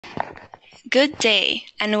Good day,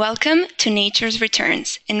 and welcome to Nature's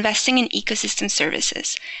Returns, Investing in Ecosystem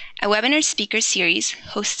Services, a webinar speaker series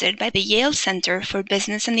hosted by the Yale Center for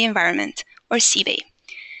Business and the Environment, or CBE.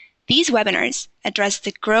 These webinars address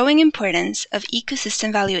the growing importance of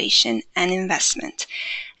ecosystem valuation and investment,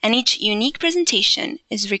 and each unique presentation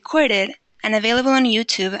is recorded and available on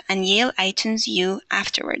YouTube and Yale iTunes U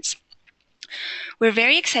afterwards. We're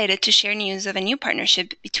very excited to share news of a new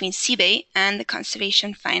partnership between CBE and the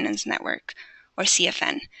Conservation Finance Network, or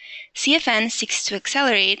CFN. CFN seeks to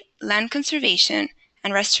accelerate land conservation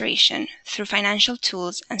and restoration through financial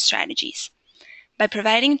tools and strategies. By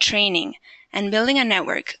providing training and building a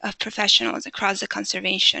network of professionals across the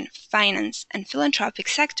conservation, finance, and philanthropic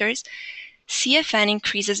sectors, CFN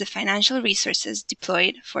increases the financial resources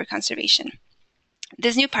deployed for conservation.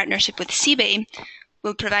 This new partnership with CBE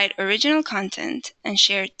will provide original content and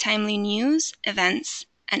share timely news, events,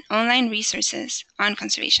 and online resources on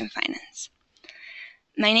conservation finance.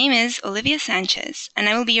 My name is Olivia Sanchez, and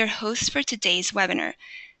I will be your host for today's webinar,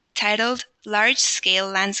 titled Large-Scale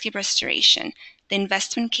Landscape Restoration, the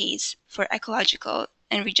Investment Case for Ecological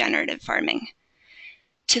and Regenerative Farming.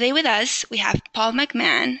 Today with us, we have Paul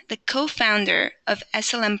McMahon, the co-founder of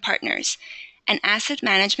SLM Partners, an asset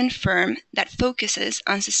management firm that focuses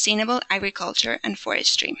on sustainable agriculture and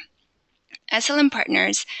forestry. SLM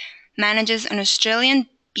Partners manages an Australian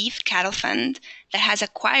beef cattle fund that has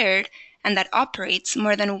acquired and that operates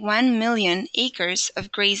more than 1 million acres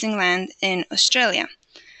of grazing land in Australia.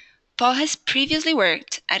 Paul has previously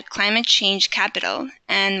worked at Climate Change Capital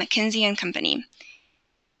and McKinsey & Company.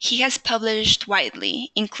 He has published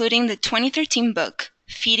widely, including the 2013 book,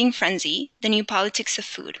 Feeding Frenzy, The New Politics of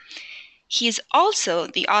Food. He is also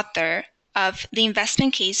the author of The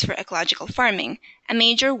Investment Case for Ecological Farming, a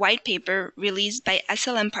major white paper released by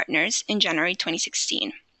SLM Partners in January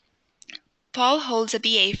 2016. Paul holds a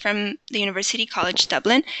BA from the University College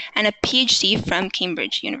Dublin and a PhD from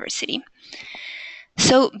Cambridge University.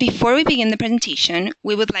 So before we begin the presentation,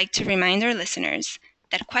 we would like to remind our listeners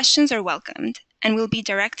that questions are welcomed and will be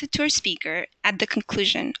directed to our speaker at the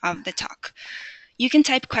conclusion of the talk. You can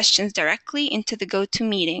type questions directly into the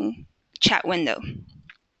GoToMeeting chat window.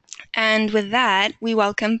 And with that, we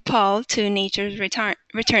welcome Paul to Nature's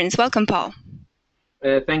Returns. Welcome, Paul.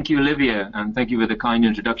 Thank you, Olivia, and thank you for the kind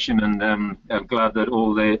introduction, and I'm glad that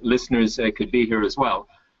all the listeners could be here as well.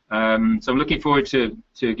 So I'm looking forward to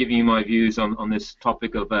giving you my views on this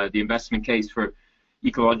topic of the investment case for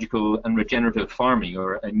ecological and regenerative farming,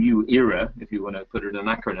 or a new era, if you want to put it in an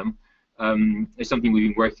acronym. It's something we've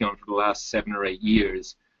been working on for the last 7 or 8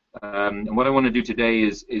 years. And what I want to do today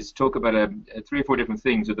is talk about 3 or 4 different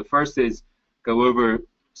things. So the first is go over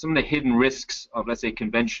some of the hidden risks of, let's say,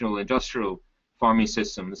 conventional industrial farming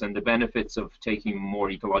systems and the benefits of taking a more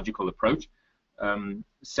ecological approach.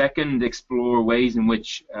 Second, explore ways in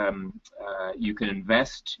which you can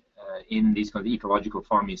invest in these kinds of ecological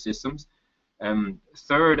farming systems.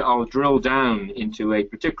 Third, I'll drill down into a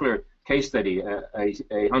particular case study, a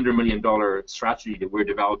 $100 million strategy that we're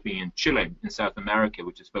developing in Chile, in South America,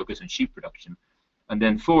 which is focused on sheep production. And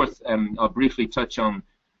then fourth, I'll briefly touch on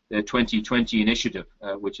the 2020 initiative,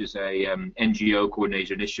 which is a NGO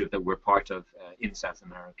coordinated initiative that we're part of in South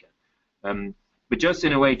America. But just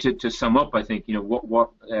in a way to sum up, I think, what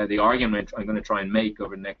the argument I'm going to try and make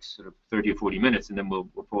over the next sort of 30 or 40 minutes, and then we'll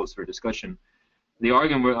pause for discussion. The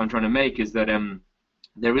argument I'm trying to make is that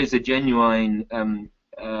there is a genuine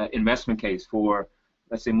investment case for,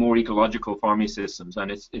 let's say, more ecological farming systems,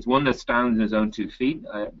 and it's one that stands on its own 2 feet.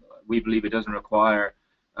 We believe it doesn't require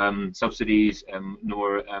subsidies,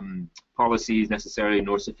 nor policies necessarily,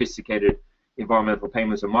 nor sophisticated environmental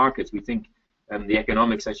payments or markets. We think the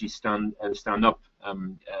economics actually stand up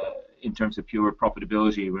in terms of pure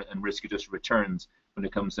profitability and risk-adjusted returns when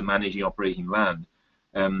it comes to managing operating land.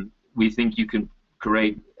 We think you can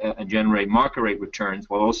create and generate market rate returns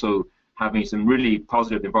while also having some really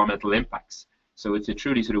positive environmental impacts. So it's a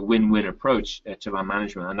truly sort of win-win approach to land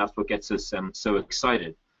management, and that's what gets us so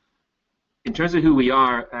excited. In terms of who we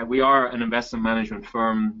are an investment management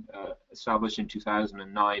firm established in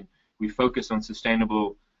 2009. We focus on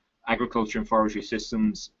sustainable agriculture and forestry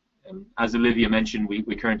systems. As Olivia mentioned,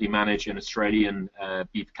 we currently manage an Australian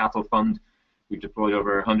beef cattle fund. We've deployed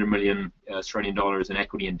over 100 million Australian dollars in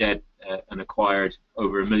equity and debt and acquired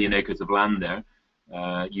over 1 million acres of land there.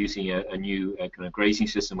 Using a new kind of grazing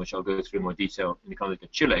system, which I'll go through in more detail in the context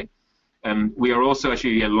of Chile. We are also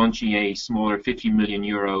actually launching a smaller 50 million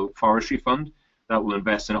euro forestry fund that will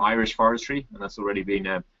invest in Irish forestry, and that's already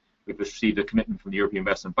been, we've received a commitment from the European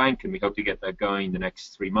Investment Bank, and we hope to get that going in the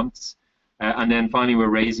next 3 months. And then finally, we're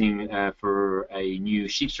raising for a new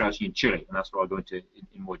sheep strategy in Chile, and that's what I'll go into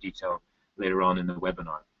in more detail later on in the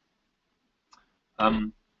webinar.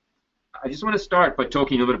 I just want to start by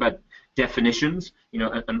talking a little bit about definitions,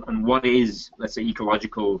 and what is, let's say,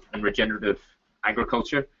 ecological and regenerative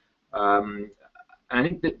agriculture. I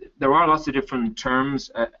think that there are lots of different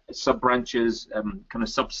terms, sub-branches, kind of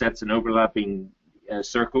subsets and overlapping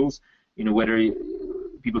circles. Whether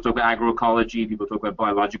people talk about agroecology, people talk about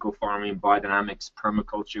biological farming, biodynamics,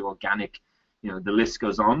 permaculture, organic, the list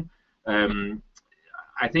goes on.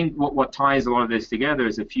 I think what ties a lot of this together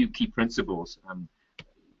is a few key principles.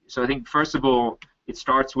 So I think, first of all, it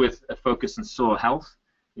starts with a focus on soil health,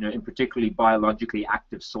 in particularly biologically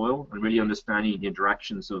active soil, and really understanding the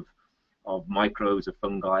interactions of microbes, of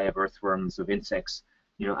fungi, of earthworms, of insects,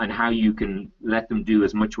 and how you can let them do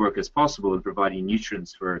as much work as possible in providing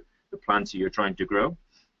nutrients for the plants that you're trying to grow.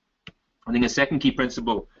 I think a second key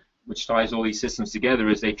principle which ties all these systems together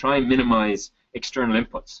is they try and minimize external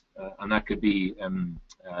inputs, and that could be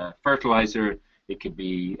fertilizer, it could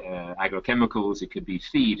be agrochemicals, it could be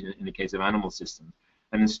feed in the case of animal systems,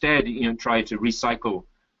 and instead try to recycle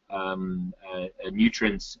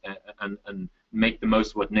nutrients and make the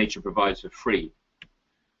most of what nature provides for free.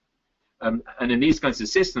 And in these kinds of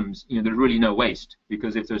systems, there's really no waste,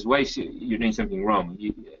 because if there's waste, you're doing something wrong.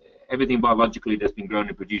 Everything biologically that's been grown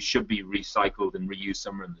and produced should be recycled and reused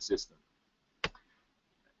somewhere in the system.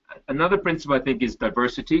 Another principle, I think, is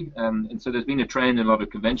diversity. And so there's been a trend in a lot of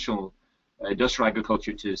conventional industrial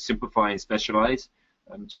agriculture to simplify and specialize,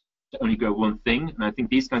 to only grow one thing. And I think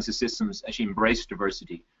these kinds of systems actually embrace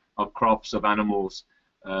diversity of crops, of animals,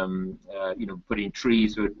 putting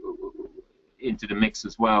trees into the mix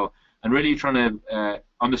as well, and really trying to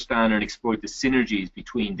understand and exploit the synergies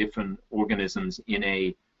between different organisms in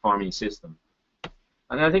a farming system.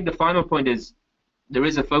 And I think the final point is there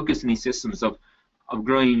is a focus in these systems of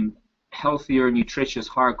growing healthier, nutritious,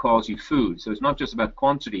 higher quality food. So it's not just about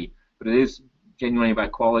quantity, but it is genuinely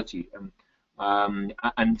about quality,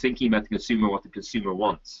 and thinking about the consumer, what the consumer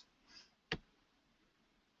wants.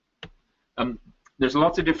 There's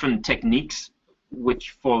lots of different techniques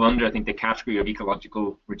which fall under, I think, the category of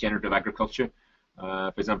ecological regenerative agriculture.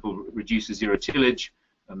 For example, reduce zero tillage,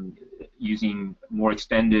 using more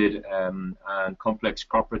extended and complex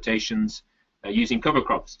crop rotations, using cover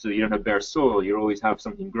crops, so you don't have bare soil, you always have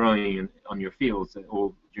something growing on your fields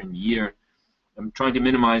all during the year. Trying to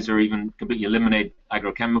minimize or even completely eliminate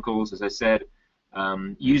agrochemicals, as I said,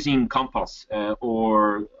 using compost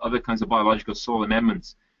or other kinds of biological soil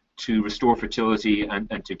amendments to restore fertility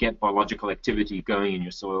and to get biological activity going in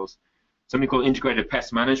your soils. Something called integrated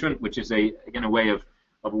pest management, which is again a way of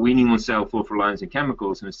weaning oneself off reliance on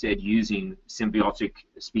chemicals and instead using symbiotic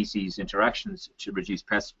species interactions to reduce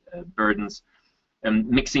pest burdens.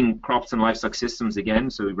 Mixing crops and livestock systems again,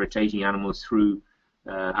 so rotating animals through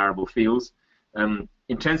arable fields.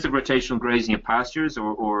 Intensive rotational grazing of pastures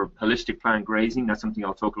or holistic plant grazing, that's something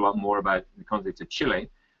I'll talk a lot more about in the context of Chile.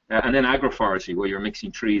 And then agroforestry, where you're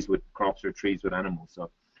mixing trees with crops or trees with animals.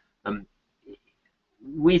 So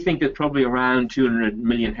we think there's probably around 200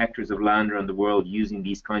 million hectares of land around the world using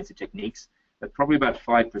these kinds of techniques. That's probably about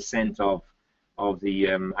 5% of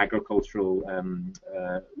the agricultural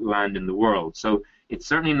land in the world. So it's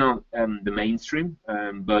certainly not the mainstream,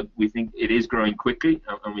 but we think it is growing quickly,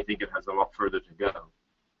 and we think it has a lot further to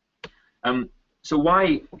go. So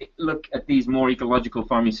why look at these more ecological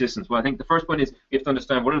farming systems? Well, I think the first point is you have to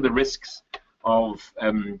understand what are the risks of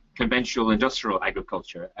conventional industrial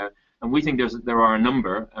agriculture. And we think there are a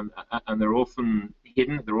number, and they're often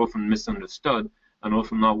hidden, they're often misunderstood, and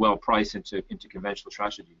often not well priced into conventional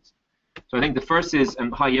strategies. So I think the first is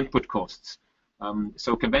high input costs.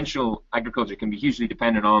 So conventional agriculture can be hugely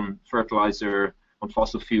dependent on fertilizer, on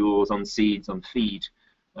fossil fuels, on seeds, on feed.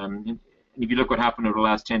 And if you look what happened over the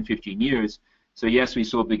last 10, 15 years, so yes, we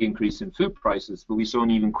saw a big increase in food prices, but we saw an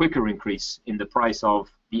even quicker increase in the price of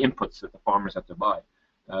the inputs that the farmers had to buy.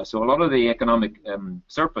 So a lot of the economic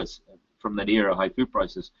surplus from that era, high food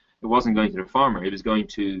prices, it wasn't going to the farmer, it was going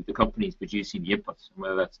to the companies producing the inputs,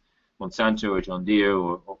 whether that's Monsanto or John Deere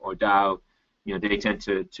or Dow. They tend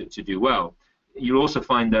to do well. You'll also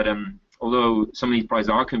find that although some of these prices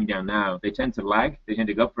are coming down now, they tend to lag, they tend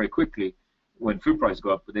to go up very quickly when food prices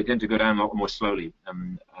go up, but they tend to go down a lot more slowly,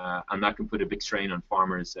 and that can put a big strain on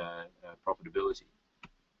farmers' profitability.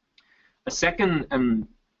 A second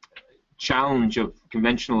challenge of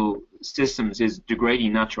conventional systems is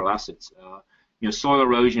degrading natural assets. Soil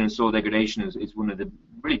erosion and soil degradation is one of the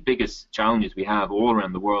really biggest challenges we have all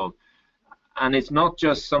around the world, and it's not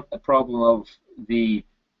just a problem of the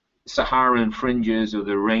Saharan fringes or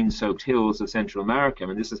the rain-soaked hills of Central America. I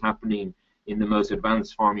mean, this is happening in the most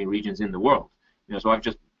advanced farming regions in the world. So I've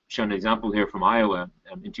just shown an example here from Iowa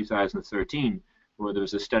in 2013, where there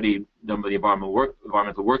was a study done by the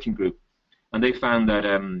Environmental Working Group, and they found that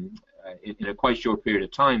in a quite short period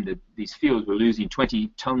of time that these fields were losing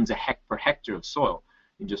 20 tons per hectare of soil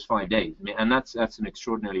in just 5 days. I mean, and that's an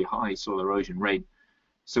extraordinarily high soil erosion rate.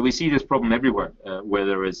 So we see this problem everywhere where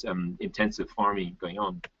there is intensive farming going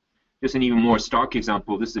on. Just an even more stark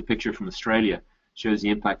example, this is a picture from Australia, shows the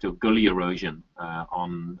impact of gully erosion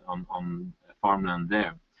on farmland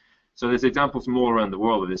there. So there's examples from all around the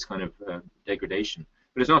world of this kind of degradation.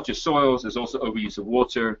 But it's not just soils, there's also overuse of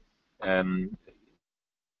water,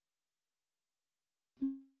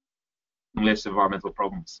 list of environmental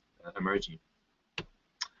problems emerging.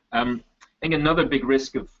 I think another big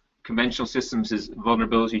risk of conventional systems is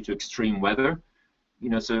vulnerability to extreme weather. You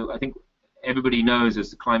know, so I think everybody knows as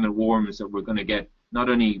the climate warms that we're going to get not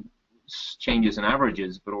only changes in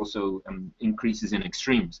averages, but also increases in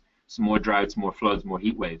extremes. So more droughts, more floods, more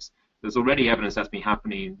heat waves. There's already evidence that's been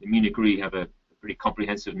happening. The Munich Re have a pretty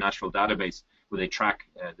comprehensive national database where they track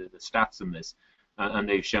the stats on this. And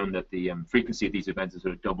they've shown that the frequency of these events has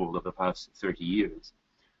sort of doubled over the past 30 years.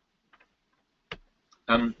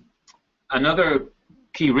 Another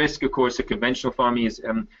key risk, of course, of conventional farming is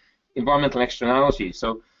environmental externalities.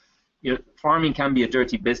 So, you know, farming can be a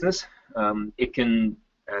dirty business. It can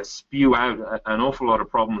spew out an awful lot of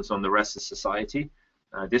problems on the rest of society.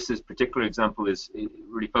 This particular example it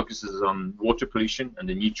really focuses on water pollution and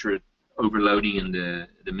the nutrient overloading in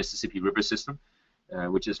the Mississippi River system,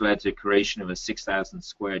 which has led to the creation of a 6,000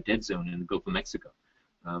 square dead zone in the Gulf of Mexico.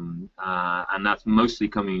 And that's mostly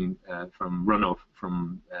coming from runoff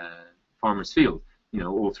from farmers' field, you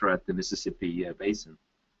know, all throughout the Mississippi basin.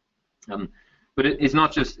 But it's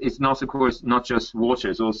not, of course, not just water.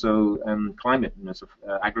 It's also climate. You know, so,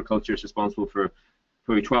 agriculture is responsible for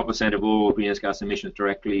probably 12% of all greenhouse gas emissions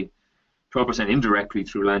directly, 12% indirectly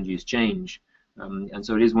through land use change. And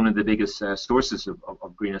so it is one of the biggest sources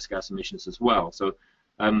of greenhouse gas emissions as well. So,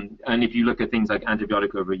 and if you look at things like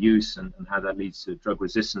antibiotic overuse and how that leads to drug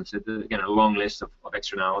resistance, again, a long list of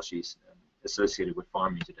externalities associated with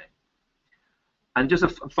farming today. And just a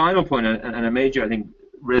final point, and a major, I think,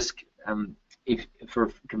 risk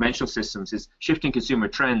for conventional systems is shifting consumer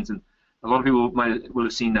trends. And a lot of people will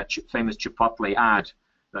have seen that famous Chipotle ad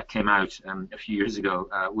that came out a few years ago,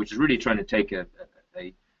 which is really trying to take a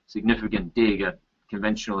significant dig at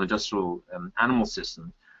conventional industrial animal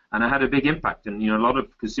systems, and it had a big impact. And you know, a lot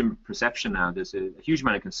of consumer perception now. There's a huge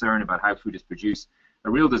amount of concern about how food is produced, a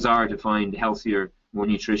real desire to find healthier, more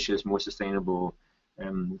nutritious, more sustainable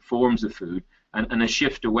forms of food, and a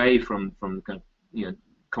shift away from kind of, you know,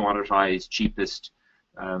 commoditized, cheapest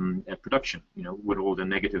production. You know, with all the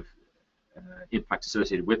negative impact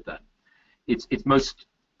associated with that. It's most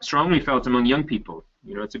strongly felt among young people.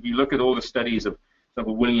 You know, so if you look at all the studies of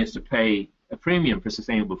willingness to pay a premium for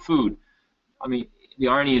sustainable food, I mean, the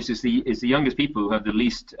irony is the youngest people who have the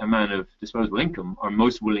least amount of disposable income are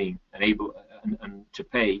most willing and able and to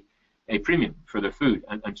pay a premium for their food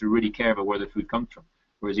and to really care about where their food comes from,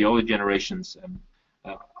 whereas the older generations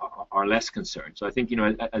are less concerned. So I think, you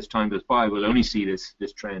know, as time goes by, we'll only see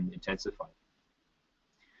this trend intensify.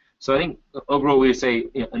 So I think overall we would say,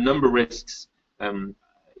 you know, a number of risks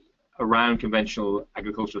around conventional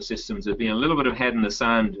agricultural systems have been a little bit of head in the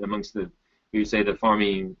sand amongst the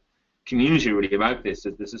farming community really about this.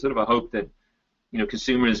 There's a sort of a hope that, you know,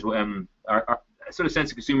 consumers are a sort of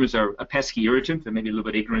sense of consumers are a pesky irritant. They're maybe a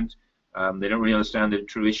little bit ignorant. They don't really understand the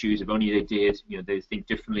true issues. If only they did, you know, they think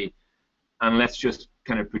differently. And let's just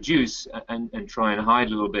kind of produce and try and hide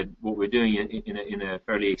a little bit what we're doing in a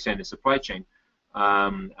fairly extended supply chain,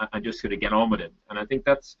 and just sort of get on with it. And I think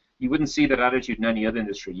you wouldn't see that attitude in any other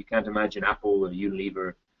industry. You can't imagine Apple or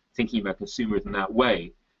Unilever thinking about consumers in that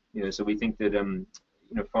way. You know, so we think that you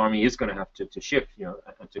know, farming is going to have to shift, you know,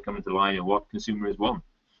 and to come into line of what consumers want.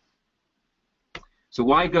 So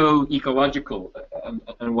why go ecological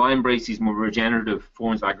and why embrace these more regenerative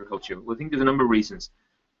forms of agriculture? Well, I think there's a number of reasons.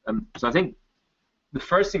 So I think the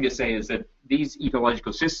first thing to say is that these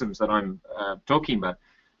ecological systems that I'm talking about,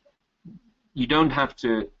 you don't have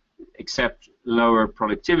to accept lower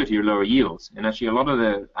productivity or lower yields. And actually a lot of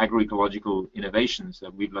the agroecological innovations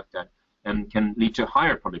that we've looked at can lead to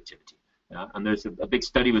higher productivity. And there's a big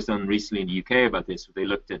study was done recently in the UK about this. They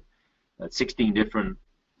looked at 15 different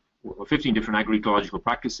agroecological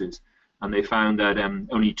practices, and they found that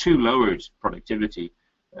only 2 lowered productivity.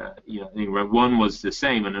 You know, I think around 1 was the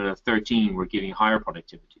same, and another 13 were giving higher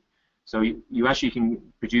productivity. So you actually can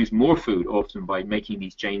produce more food often by making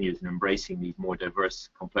these changes and embracing these more diverse,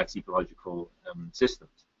 complex ecological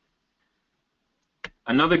systems.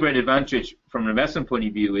 Another great advantage from an investment point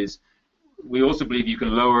of view is we also believe you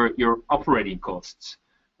can lower your operating costs.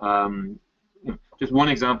 Just one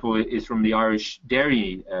example is from the Irish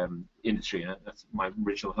dairy industry. That's my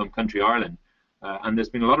original home country, Ireland. And there's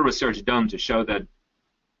been a lot of research done to show that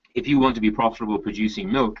if you want to be profitable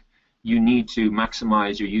producing milk, you need to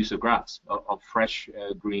maximize your use of grass, of fresh,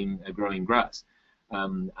 green, growing grass.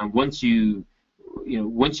 And once you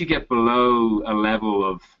get below a level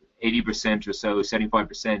of 80% or so,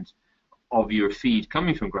 75% of your feed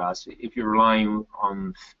coming from grass, if you're relying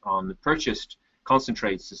on the purchased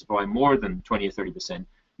concentrates to supply more than 20 or 30%,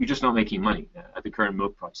 you're just not making money at the current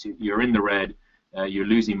milk price. You're in the red, you're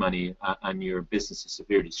losing money, and your business is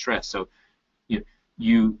severely stressed. So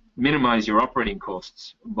you minimize your operating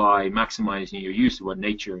costs by maximizing your use of what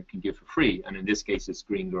nature can give for free, and in this case it's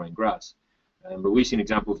green growing grass. But we've seen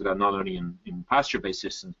examples of that not only in pasture-based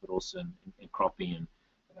systems but also in cropping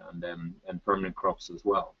and permanent crops as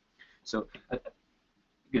well. So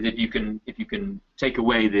if you can take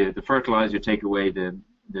away the fertilizer, take away the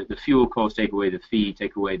fuel cost, take away the feed,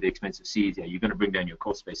 take away the expensive seeds, yeah, you're going to bring down your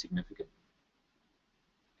cost base significantly.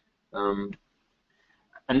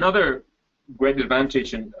 Another great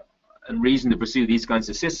advantage and reason to pursue these kinds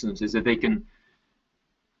of systems is that they can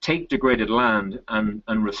take degraded land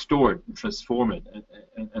and restore it and transform it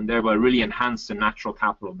and thereby really enhance the natural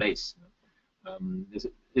capital base.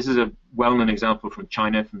 This is a well-known example from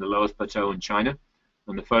China, from the lowest plateau in China.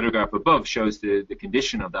 And the photograph above shows the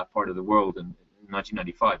condition of that part of the world in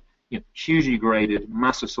 1995. Hugely degraded,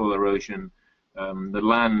 massive soil erosion, the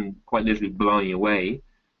land quite literally blowing away,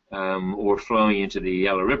 or flowing into the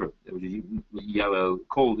Yellow River. It was yellow,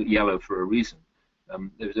 called yellow for a reason.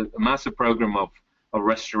 There's a massive program of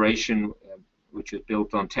restoration, which was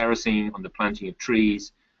built on terracing, on the planting of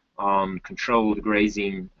trees, on controlled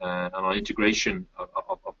grazing, and on integration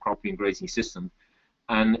of cropping and grazing systems.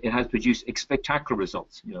 And it has produced spectacular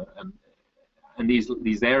results. And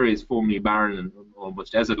these areas formerly barren and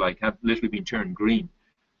almost desert-like have literally been turned green,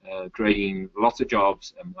 creating lots of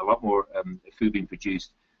jobs, a lot more food being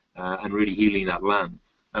produced, and really healing that land.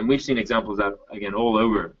 And we've seen examples of that, again, all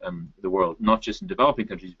over the world, not just in developing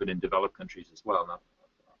countries, but in developed countries as well. Now,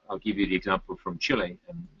 I'll give you the example from Chile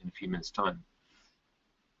in a few minutes' time.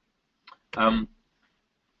 I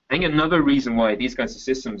think another reason why these kinds of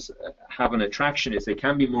systems have an attraction is they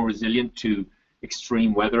can be more resilient to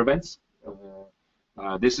extreme weather events.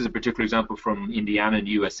 This is a particular example from Indiana in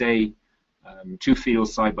the USA, two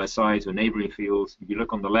fields side by side, so neighboring fields. If you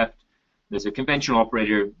look on the left, there's a conventional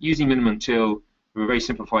operator using minimum till with a very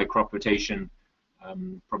simplified crop rotation,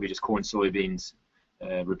 probably just corn, soybeans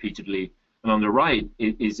repeatedly. And on the right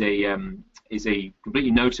is a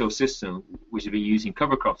completely no-till system which has been using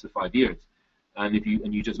cover crops for 5 years. And if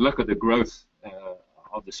you just look at the growth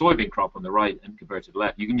of the soybean crop on the right and compared to the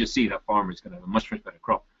left, you can just see that farmer is going to have a much better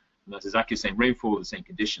crop. And that's exactly the same rainfall, the same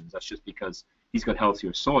conditions. That's just because he's got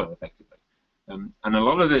healthier soil, effectively. And a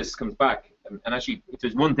lot of this comes back. And actually, if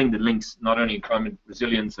there's one thing that links not only climate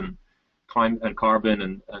resilience and climate and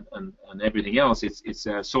carbon and everything else, it's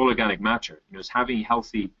soil organic matter. It's having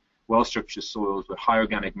healthy, well-structured soils with high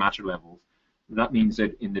organic matter levels. That means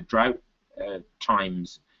that in the drought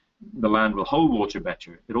times, the land will hold water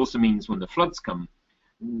better. It also means when the floods come,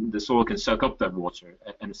 the soil can soak up that water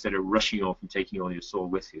instead of rushing off and taking all your soil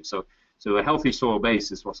with you. So a healthy soil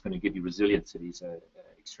base is what's going to give you resilience to these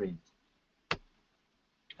extremes.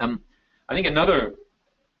 I think another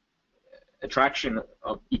attraction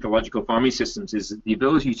of ecological farming systems is the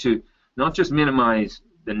ability to not just minimize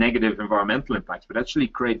the negative environmental impacts, but actually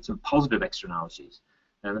create some positive externalities,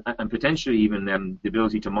 and potentially even the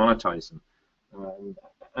ability to monetize them.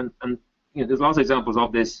 And there's lots of examples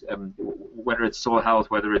of this, whether it's soil health,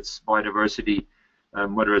 whether it's biodiversity,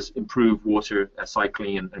 whether it's improved water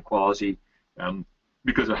cycling and quality,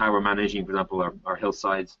 because of how we're managing, for example, our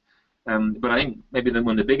hillsides. But I think maybe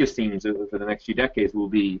one of the biggest themes for the next few decades will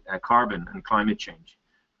be carbon and climate change.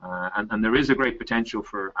 And there is a great potential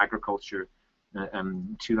for agriculture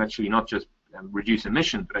to actually not just reduce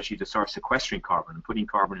emissions, but actually to start sequestering carbon and putting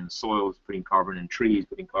carbon in soils, putting carbon in trees,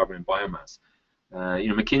 putting carbon in biomass.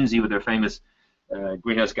 McKinsey, with their famous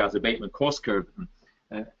greenhouse gas abatement cost curve,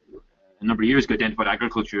 a number of years ago identified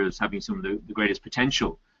agriculture as having some of the greatest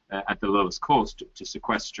potential at the lowest cost to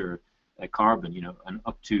sequester carbon, and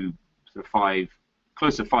up to sort of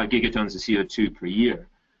close to 5 gigatons of CO2 per year.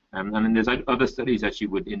 And then there's other studies actually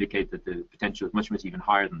would indicate that the potential is much even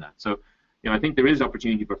higher than that. So, I think there is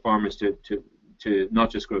opportunity for farmers to not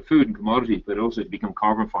just grow food and commodities, but also to become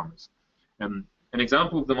carbon farmers. An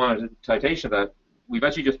example of the monetization of that, we've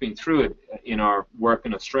actually just been through it in our work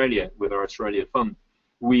in Australia with our Australia Fund.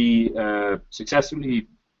 We successfully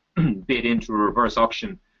bid into a reverse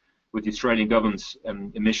auction with the Australian government's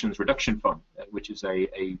emissions reduction fund, which is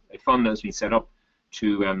a fund that's been set up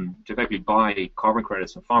to effectively buy carbon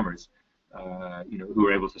credits from farmers, who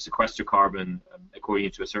are able to sequester carbon according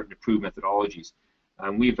to a certain approved methodologies.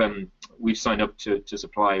 And we've signed up to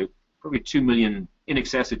supply probably 2 million, in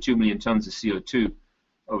excess of 2 million tons of CO2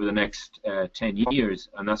 over the next 10 years,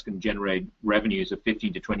 and that's going to generate revenues of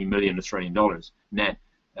 15 to 20 million Australian dollars net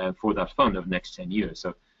for that fund over the next 10 years.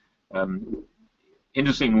 So,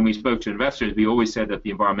 interesting, when we spoke to investors, we always said that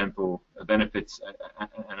the environmental benefits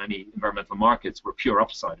and any environmental markets were pure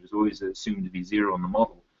upside. It was always assumed to be zero on the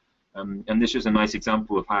model. And this is a nice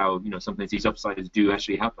example of how sometimes these upsides do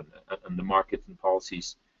actually happen, and the markets and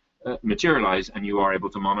policies materialize, and you are able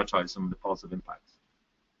to monetize some of the positive impacts.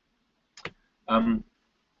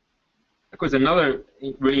 Of course, another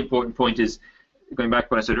really important point is, going back to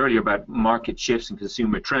what I said earlier about market shifts and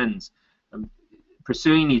consumer trends,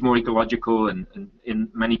 pursuing these more ecological and in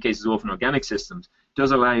many cases often organic systems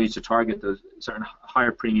does allow you to target those certain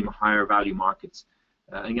higher premium, higher value markets.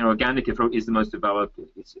 Organic is the most developed,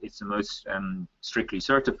 it's the most strictly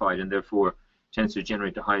certified, and therefore tends to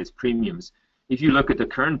generate the highest premiums. If you look at the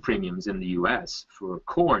current premiums in the US for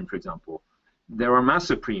corn, for example, there are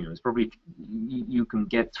massive premiums. Probably you can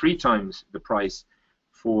get 3 times the price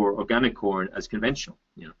for organic corn as conventional.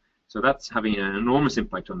 So that's having an enormous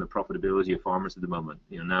impact on the profitability of farmers at the moment.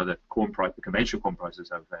 Now that the conventional corn prices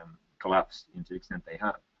have collapsed to the extent they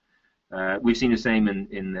have. We've seen the same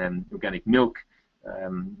in organic milk.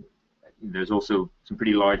 There's also some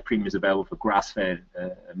pretty large premiums available for grass-fed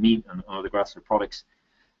meat and other grass-fed products.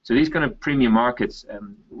 So these kind of premium markets,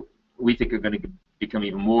 we think, are going to become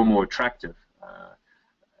even more and more attractive.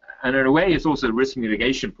 And in a way, it's also a risk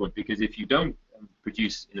mitigation point, because if you don't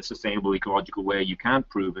produce in a sustainable, ecological way, you can't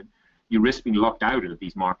prove it, you risk being locked out of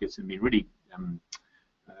these markets and being really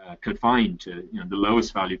confined to the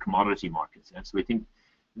lowest value commodity markets. And so we think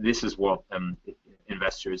this is what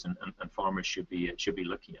investors and farmers should be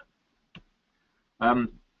looking at.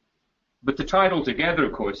 But to tie it all together,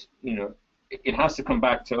 of course, it has to come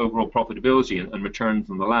back to overall profitability and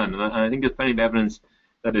returns on the land. And I think there's plenty of evidence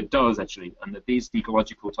that it does, actually, and that these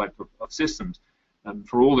ecological type of systems,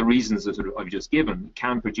 for all the reasons that I've just given,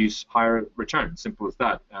 can produce higher returns. Simple as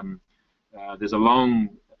that. There's a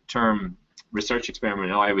long-term research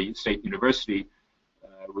experiment at Iowa State University,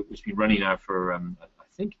 which has been running now for, I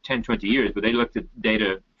think, 10, 20 years, but they looked at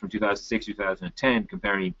data from 2006, 2010,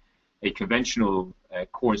 comparing a conventional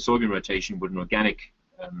corn-soybean rotation with an organic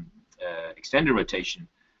extended rotation,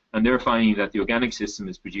 and they're finding that the organic system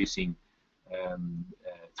is producing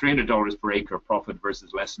 $300 per acre profit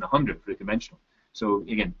versus less than 100 for the conventional. So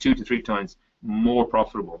again, 2 to 3 times more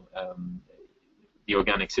profitable, the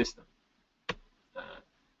organic system.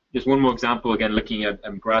 Just one more example, again, looking at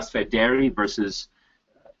grass-fed dairy versus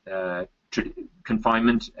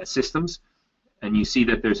confinement systems, and you see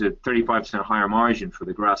that there's a 35% higher margin for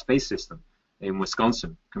the grass-based system in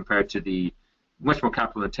Wisconsin compared to the much more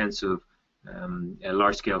capital-intensive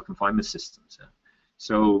large-scale confinement systems.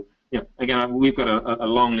 So, again, we've got a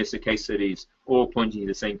long list of case studies, all pointing to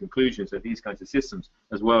the same conclusions, that these kinds of systems,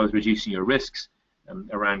 as well as reducing your risks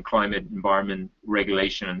around climate, environment,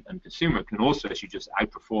 regulation, and consumer, can also actually just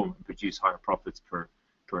outperform and produce higher profits per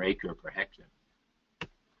acre, per hectare.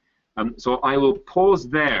 So I will pause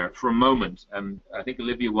there for a moment. I think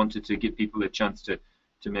Olivia wanted to give people a chance to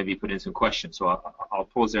maybe put in some questions, so I'll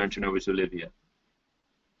pause there and turn over to Olivia.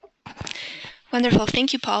 Wonderful.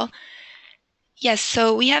 Thank you, Paul. Yes,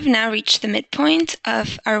 so we have now reached the midpoint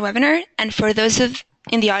of our webinar, and for those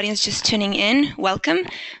in the audience just tuning in, welcome.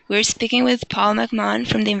 We're speaking with Paul McMahon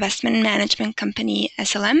from the investment management company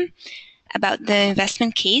SLM about the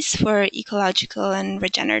investment case for ecological and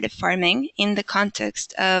regenerative farming in the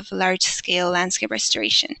context of large-scale landscape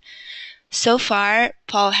restoration. So far,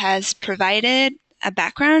 Paul has provided a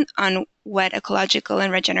background on what ecological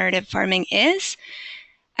and regenerative farming is,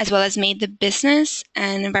 as well as made the business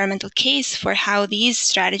and environmental case for how these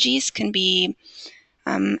strategies can be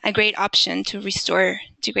a great option to restore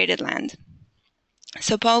degraded land.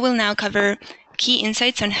 So Paul will now cover key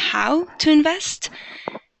insights on how to invest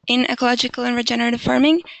in ecological and regenerative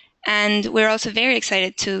farming, and we're also very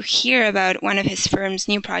excited to hear about one of his firm's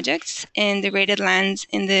new projects in degraded lands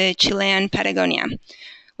in the Chilean Patagonia,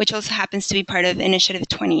 which also happens to be part of Initiative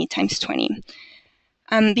 20x20.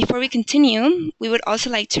 Before we continue, we would also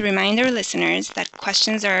like to remind our listeners that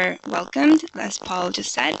questions are welcomed, as Paul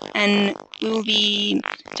just said, and we will be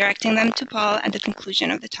directing them to Paul at the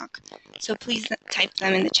conclusion of the talk. So please type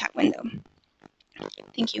them in the chat window.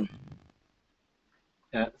 Thank you.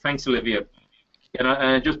 Thanks, Olivia. And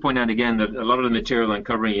I just point out again that a lot of the material I'm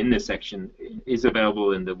covering in this section is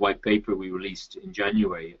available in the white paper we released in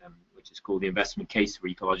January, which is called The Investment Case for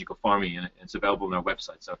Ecological Farming, and it's available on our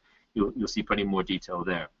website. So you'll see plenty more detail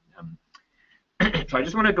there. So I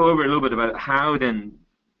just want to go over a little bit about how then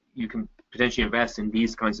you can potentially invest in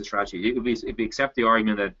these kinds of strategies. If we accept the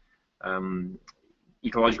argument that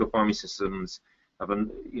ecological farming systems have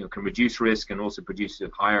can reduce risk and also produce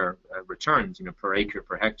higher returns, per acre,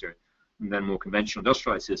 per hectare, than more conventional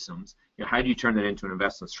industrialized systems, how do you turn that into an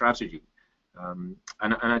investment strategy? And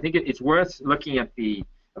I think it's worth looking at a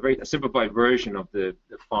very simplified version of the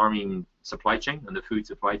farming supply chain and the food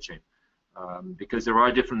supply chain, because there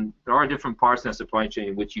are different parts in that supply chain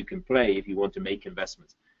in which you can play if you want to make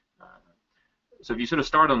investments. So if you sort of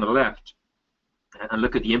start on the left and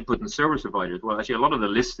look at the input and service providers, well, actually a lot of the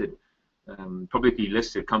listed publicly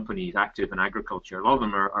listed companies active in agriculture, a lot of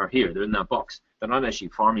them are here. They're in that box. They're not actually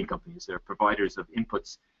farming companies. They're providers of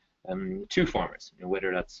inputs to farmers,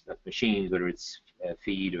 whether that's machines, whether it's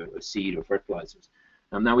feed or seed or fertilizers.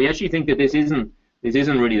 Now we actually think that this isn't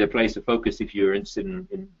really the place to focus if you're interested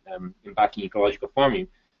in backing ecological farming,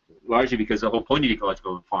 largely because the whole point of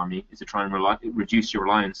ecological farming is to try and reduce your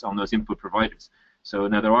reliance on those input providers. So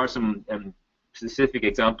now there are some specific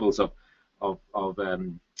examples of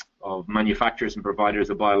manufacturers and providers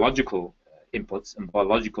of biological inputs and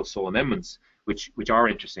biological soil amendments, which are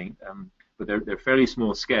interesting, but they're fairly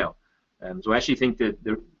small scale. So I actually think that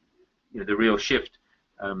the real shift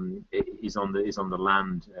is on the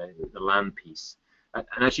land piece.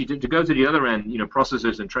 And actually, to go to the other end,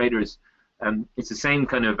 processors and traders, it's the same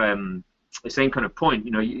kind of point.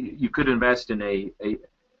 You could invest in a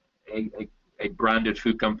branded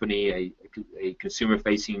food company, a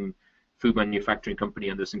consumer-facing food manufacturing company,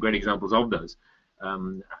 and there's some great examples of those.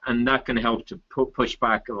 And that can help to push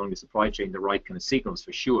back along the supply chain the right kind of signals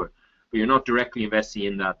for sure. But you're not directly investing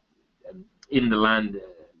in that, in the land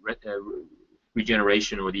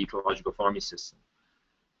regeneration or the ecological farming system.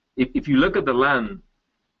 If you look at the land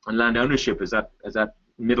and land ownership as that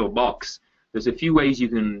middle box, there's a few ways you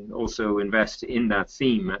can also invest in that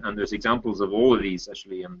theme, and there's examples of all of these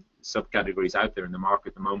actually subcategories out there in the market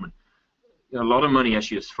at the moment. A lot of money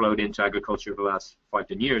actually has flowed into agriculture over the last 5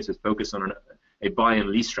 to 10 years. Has focused on a buy and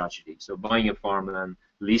lease strategy, so buying a farmland,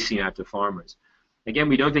 leasing out to farmers. Again,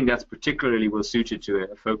 we don't think that's particularly well suited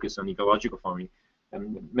to a focus on ecological farming,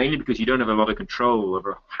 mainly because you don't have a lot of control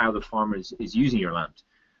over how the farmer is using your land.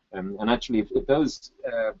 And actually, if those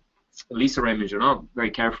lease arrangements are not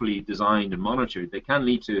very carefully designed and monitored, they can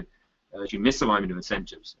lead to actually misalignment of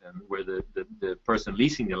incentives, where the person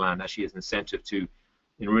leasing the land actually has an incentive to,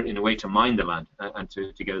 in a way, to mine the land and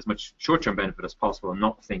to get as much short-term benefit as possible and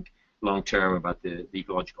not think long-term about the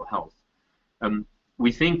ecological health.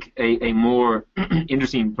 We think a more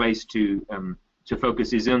interesting place to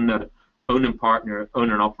focus is in that own and partner,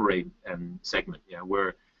 own and operate segment,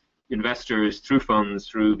 where investors through funds,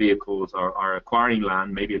 through vehicles are acquiring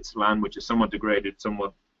land. Maybe it's land which is somewhat degraded,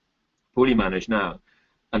 somewhat poorly managed now,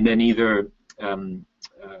 and then either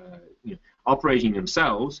operating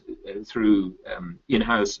themselves through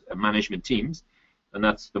in-house management teams, and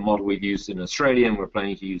that's the model we've used in Australia and we're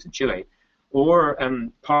planning to use in Chile, or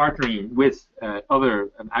partnering with other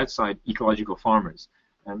outside ecological farmers,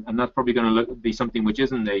 and that's probably going to be something which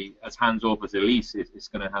isn't as hands-off as a lease. It's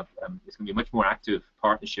going to have it's going to be a much more active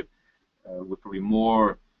partnership with probably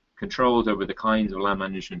more controls over the kinds of land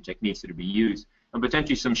management techniques that are being used, and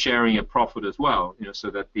potentially some sharing of profit as well,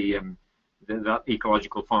 so that that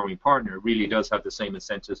ecological farming partner really does have the same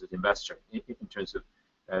incentives as the investor in terms of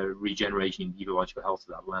regenerating the ecological health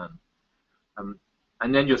of that land.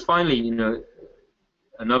 And then just finally,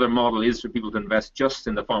 another model is for people to invest just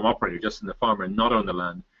in the farm operator, just in the farmer, and not on the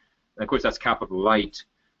land. And of course, that's capital light,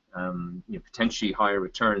 potentially higher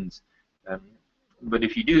returns. But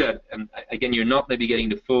if you do that, again, you're not maybe getting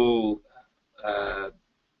the full,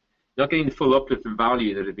 uplift in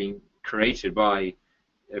value that had been created by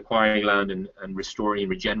acquiring land and restoring and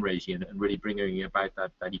regenerating and really bringing about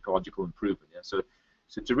that ecological improvement. So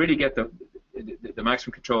to really get the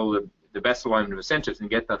maximum control, the best alignment of incentives, and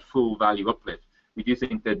get that full value uplift, we do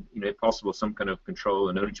think that if possible, some kind of control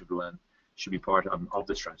and ownership of the land should be part of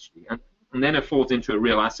the strategy. And then it falls into a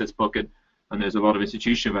real assets bucket, and there's a lot of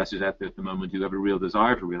institutional investors out there at the moment who have a real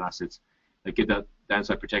desire for real assets that give that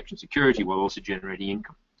downside protection security while also generating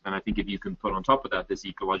income. And I think if you can put on top of that this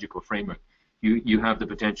ecological framework, you have the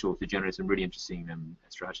potential to generate some really interesting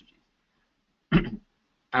strategies.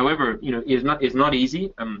 However, it's not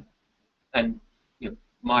easy, and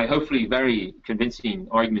my hopefully very convincing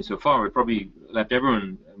argument so far would probably left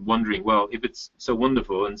everyone wondering, well, if it's so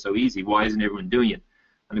wonderful and so easy, why isn't everyone doing it?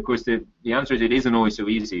 And of course, the answer is it isn't always so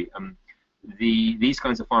easy. These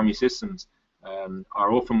kinds of farming systems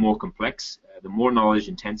are often more complex, they're more knowledge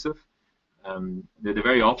intensive. They're the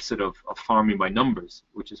very opposite of farming by numbers,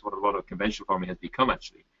 which is what a lot of conventional farming has become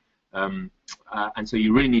actually. And so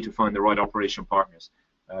you really need to find the right operational partners.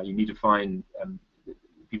 You need to find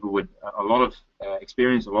people with a lot of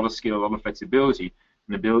experience, a lot of skill, a lot of flexibility,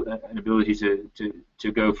 and an ability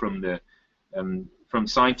to go from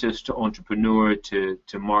scientist to entrepreneur to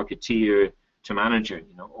marketeer to manager,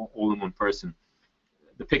 you know, all in one person.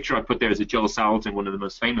 The picture I put there is of Joel Salatin, one of the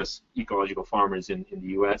most famous ecological farmers in the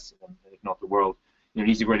US, if not the world. You know,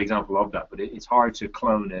 he's a great example of that, but it's hard to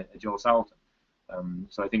clone a Joel Salatin.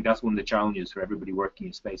 So I think that's one of the challenges for everybody working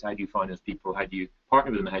in space. How do you find those people? How do you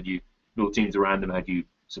partner with them? How do you build teams around them? How do you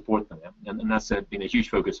support them? And that's been a huge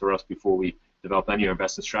focus for us before we develop any of our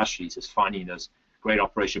investment strategies, is finding those great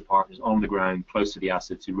operation partners on the ground, close to the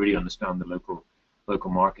assets, who really understand the local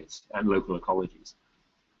markets and local ecologies.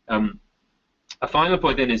 A final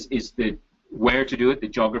point then is the where to do it, the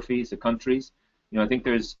geographies, the countries. You know, I think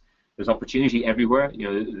there's opportunity everywhere. You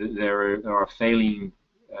know, there are failing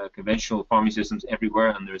conventional farming systems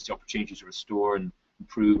everywhere, and there's the opportunity to restore and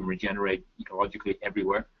improve and regenerate ecologically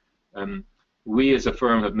everywhere. We as a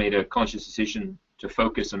firm have made a conscious decision to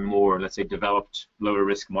focus on more, let's say, developed, lower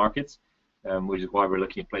risk markets, which is why we're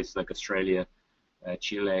looking at places like Australia,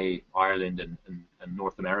 Chile, Ireland, and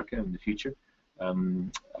North America in the future.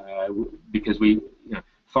 Because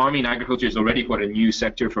farming and agriculture is already quite a new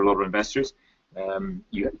sector for a lot of investors.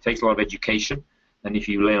 It takes a lot of education, and if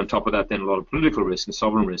you lay on top of that then a lot of political risk and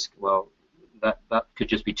sovereign risk, well, that could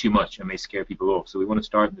just be too much and may scare people off. So we want to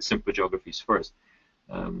start in the simpler geographies first.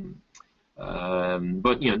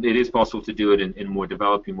 But you know, it is possible to do it in more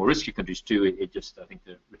developing, more risky countries too. It just, I think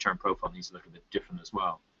the return profile needs to look a bit different as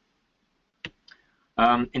well.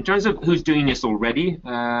 In terms of who's doing this already,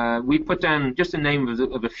 we put down just a name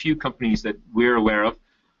of a few companies that we're aware of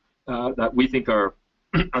that we think are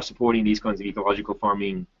supporting these kinds of ecological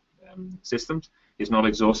farming systems. It's not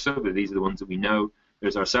exhaustive, but these are the ones that we know.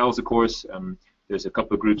 There's ourselves, of course. There's a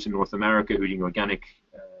couple of groups in North America who are doing organic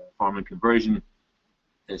farming conversion.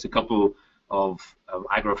 There's a couple of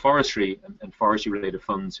agroforestry and forestry-related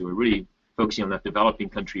funds who are really focusing on that developing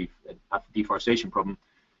country deforestation problem.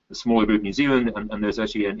 The smaller group, New Zealand, and there's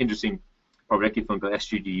actually an interesting private equity fund called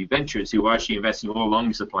SGD Ventures who are actually investing all along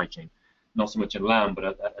the supply chain, not so much in land, but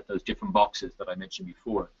at those different boxes that I mentioned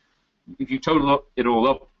before. If you total it all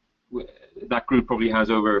up, that group probably has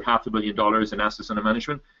over $500 million in assets under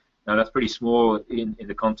management. Now that's pretty small in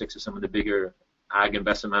the context of some of the bigger ag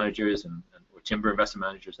investment managers or timber investment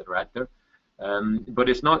managers that are out there. But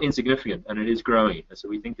it's not insignificant, and it is growing. So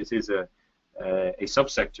we think this is a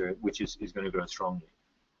subsector which is going to grow strongly.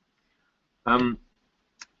 I'm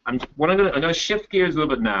going to shift gears a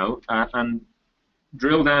little bit now and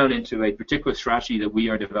drill down into a particular strategy that we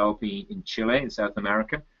are developing in Chile, in South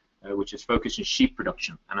America, which is focused on sheep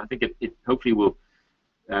production. And I think it hopefully will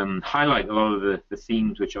highlight a lot of the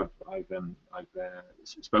themes which I've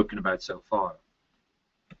spoken about so far.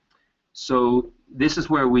 So this is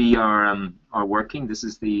where we are working. This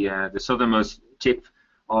is the southernmost tip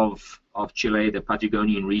of Chile, the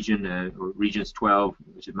Patagonian region, or regions 12,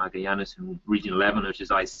 which is Magallanes, and region 11, which is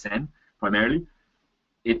Aysén, primarily.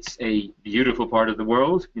 It's a beautiful part of the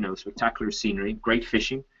world, you know, spectacular scenery, great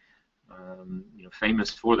fishing, you know,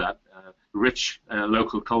 famous for that, rich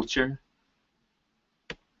local culture,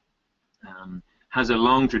 has a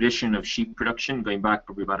long tradition of sheep production going back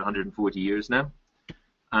probably about 140 years now,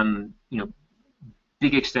 and you know,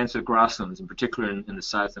 big extensive grasslands, in particular in the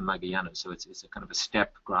south of Magallanes. So it's a kind of a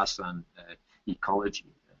steppe grassland ecology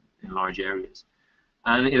in large areas,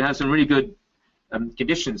 and it has some really good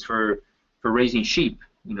conditions for raising sheep.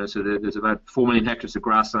 You know, so there's about 4 million hectares of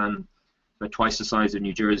grassland, about twice the size of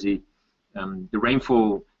New Jersey. The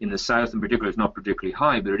rainfall in the south, in particular, is not particularly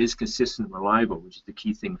high, but it is consistent and reliable, which is the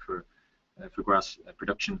key thing for grass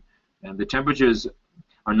production. And the temperatures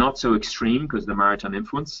are not so extreme because of the maritime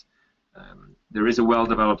influence. There is a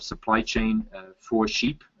well-developed supply chain for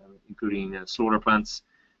sheep, including slaughter plants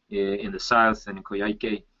in the south and in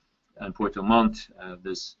Coyhaique and Puerto Montt.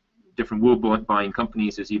 There's different wool buying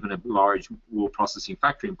companies. There's even a large wool processing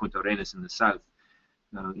factory in Punta Arenas in the south.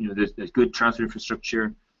 You know, there's good transport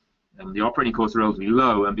infrastructure. The operating costs are relatively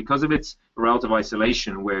low, and because of its relative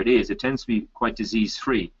isolation where it is, it tends to be quite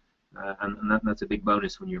disease-free, and that's a big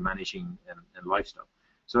bonus when you're managing livestock.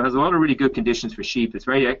 So it has a lot of really good conditions for sheep. It's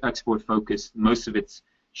very export-focused. Most of its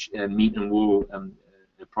meat and wool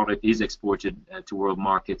product is exported to world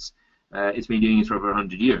markets. It's been doing it for over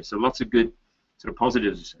 100 years, so lots of good sort of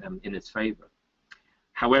positives in its favor.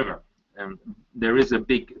 However, there is a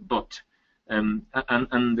big but. And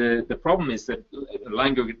the problem is that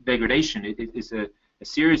land degradation is a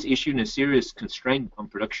serious issue and a serious constraint on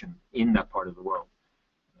production in that part of the world.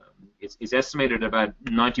 It's estimated about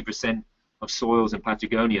 90% of soils in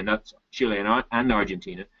Patagonia, and that's Chile and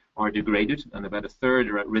Argentina, are degraded, and about a third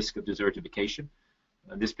are at risk of desertification.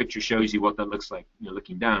 And this picture shows you what that looks like.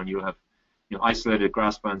 Looking down, you'll have isolated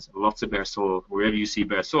grasslands, lots of bare soil. Wherever you see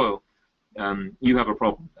bare soil, you have a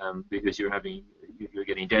problem because you're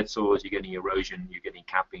getting dead soils, you're getting erosion, you're getting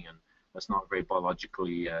capping, and that's not a very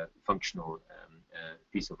biologically functional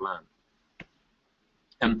piece of land.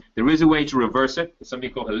 There is a way to reverse it. It's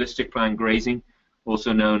something called holistic plant grazing,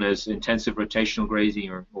 also known as intensive rotational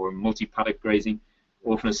grazing or multi-paddock grazing,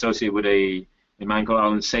 often associated with a man called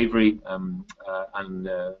Alan Savory,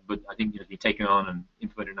 but I think it's been taken on and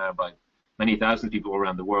implemented now by many thousands of people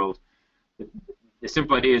around the world. The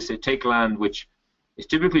simple idea is to take land which is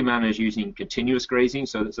typically managed using continuous grazing.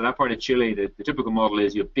 So that part of Chile, the typical model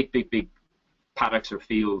is you have big paddocks or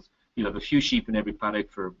fields. You'll have a few sheep in every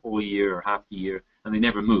paddock for all year or half the year, and they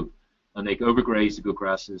never move. And they overgraze the good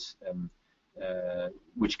grasses,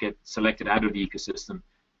 which get selected out of the ecosystem.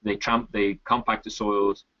 They compact the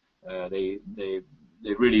soils. They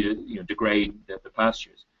really degrade the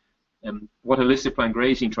pastures. What holistic plant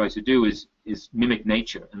grazing tries to do is mimic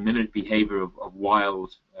nature and mimic behavior of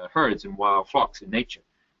wild herds and wild flocks in nature.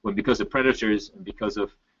 When because of predators and because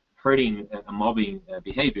of herding and mobbing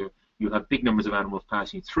behavior, you have big numbers of animals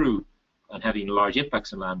passing through and having large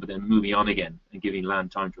impacts on land, but then moving on again and giving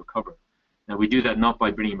land time to recover. Now we do that not by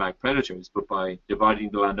bringing back predators, but by dividing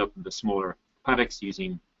the land up into smaller paddocks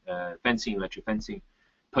using fencing, electric fencing,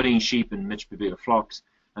 putting sheep in much bigger flocks,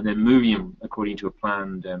 and then moving them according to a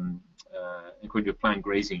planned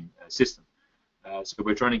grazing system. So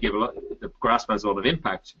we're trying to give the grasslands a lot of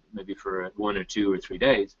impact, maybe for 1 or 2 or 3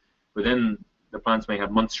 days, but then the plants may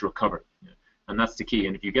have months to recover, and that's the key.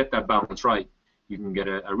 And if you get that balance right, you can get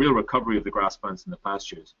a real recovery of the grasslands and the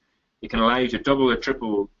pastures. It can allow you to double or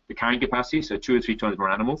triple the carrying capacity, so 2 or 3 times more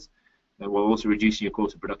animals, while also reducing your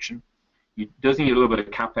cost of production. It does need a little bit of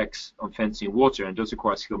capex on fencing and water, and does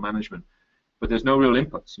require skill management. But there's no real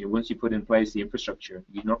inputs. Once you put in place the infrastructure,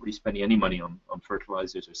 you're not really spending any money on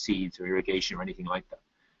fertilizers or seeds or irrigation or anything like that.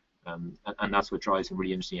 And that's what drives some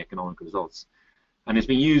really interesting economic results. And it's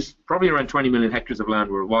been used probably around 20 million hectares of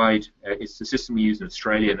land worldwide. It's the system we use in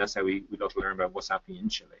Australia, and that's how we got to learn about what's happening in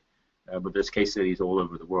Chile. But there's case studies all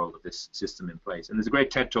over the world of this system in place. And there's a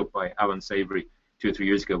great TED talk by Alan Savory 2 or 3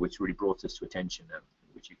 years ago, which really brought this to attention,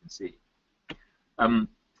 which you can see.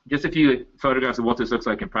 Just a few photographs of what this looks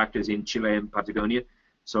like in practice in Chile and Patagonia.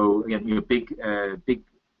 So again, big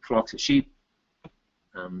flocks of sheep,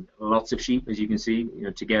 lots of sheep, as you can see,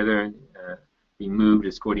 together, being moved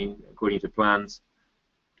according to plans.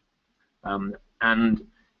 And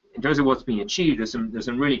in terms of what's being achieved, there's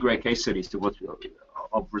some really great case studies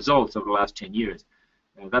of results over the last 10 years.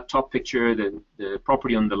 That top picture, the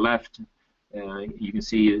property on the left, you can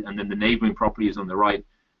see, and then the neighboring property is on the right.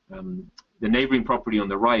 The neighboring property on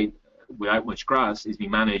the right, without much grass, is being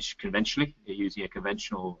managed conventionally using a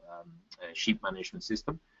conventional sheep management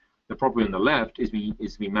system. The property on the left is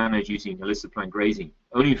being managed using holistic plant grazing,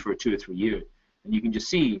 only for 2 or 3 years. And you can just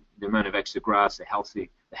see the amount of extra grass, the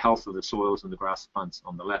health of the soils and the grass plants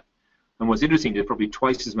on the left. And what's interesting, there's probably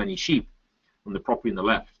twice as many sheep on the property on the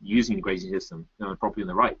left using the grazing system than on the property on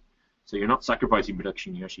the right. So you're not sacrificing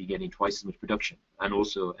production, you're actually getting twice as much production, and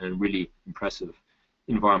also a really impressive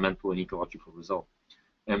environmental and ecological result.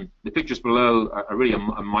 The pictures below are really a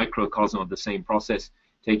microcosm of the same process,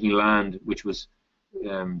 taking land which was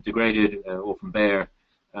degraded, often bare,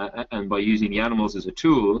 and by using the animals as a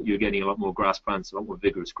tool, you're getting a lot more grass plants, a lot more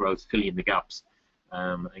vigorous growth, filling in the gaps,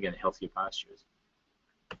 again, healthier pastures.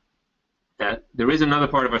 There is another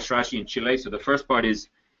part of our strategy in Chile. So the first part is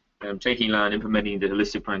taking land, implementing the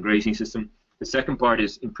holistic plant grazing system. The second part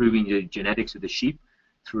is improving the genetics of the sheep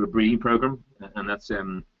through a breeding program, and that's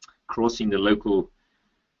crossing the local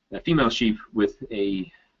female sheep with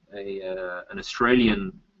an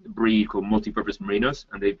Australian breed called multi-purpose merinos,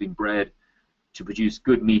 and they've been bred to produce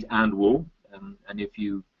good meat and wool. And if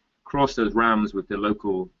you cross those rams with the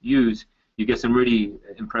local ewes, you get some really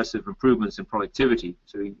impressive improvements in productivity.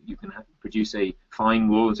 So you can produce a fine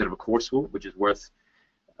wool instead of a coarse wool, which is worth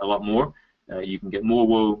a lot more. You can get more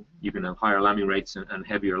wool, you can have higher lambing rates and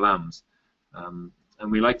heavier lambs.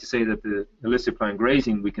 And we like to say that the holistic plant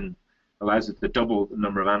grazing allows us to double the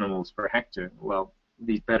number of animals per hectare. Well,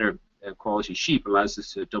 these better quality sheep allows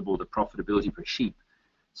us to double the profitability per sheep.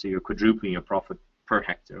 So you're quadrupling your profit per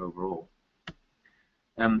hectare overall.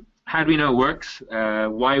 how do we know it works?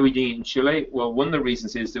 Why are we doing it in Chile? Well, one of the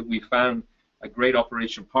reasons is that we found a great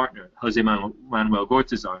operation partner, Jose Manuel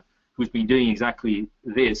Gortazar, who's been doing exactly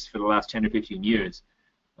this for the last 10 or 15 years.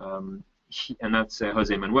 And that's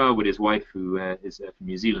Jose Manuel with his wife, who is from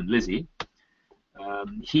New Zealand, Lizzie.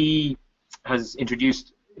 He has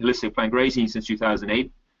introduced holistic plant grazing since 2008.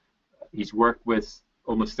 He's worked with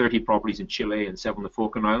almost 30 properties in Chile and 7 on the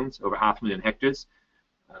Falkland Islands, over 500,000 hectares,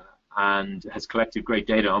 and has collected great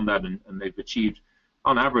data on that, and they've achieved,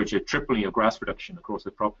 on average, a tripling of grass production across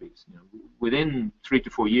the properties, within 3 to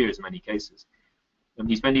 4 years in many cases. And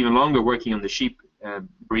he spent even longer working on the sheep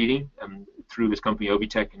breeding through his company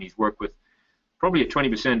Obitech, and he's worked with probably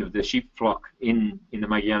 20% of the sheep flock in the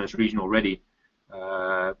Magallanes region already,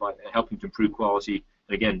 by helping to improve quality.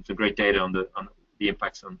 And again, some great data on the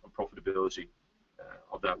impacts on profitability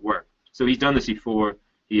of that work. So he's done this before.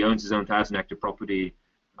 He owns his own 1,000-hectare property.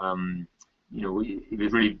 It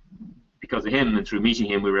was really because of him, and through meeting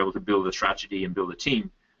him, we were able to build a strategy and build a team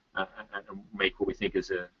and make what we think is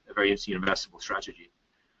a very interesting investable strategy.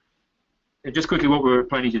 And just quickly, what we're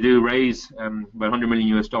planning to do: raise about $100 million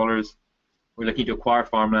US. We're looking to acquire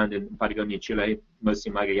farmland in Patagonia, Chile,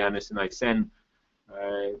 mostly Magallanes and Aysén.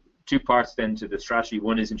 2 parts then to the strategy.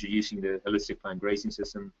 One is introducing the holistic plant grazing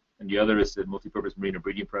system, and the other is the multi-purpose merino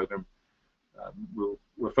breeding program.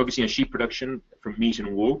 We're focusing on sheep production from meat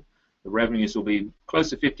and wool. The revenues will be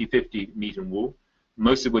close to 50-50 meat and wool,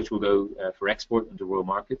 most of which will go for export into world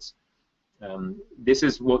markets. This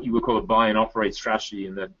is what you would call a buy and operate strategy,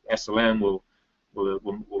 in that SLM will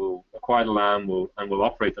acquire the land and will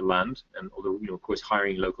operate the land, and although of course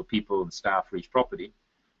hiring local people and staff for each property.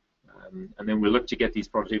 And then we'll look to get these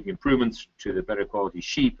productivity improvements to the better quality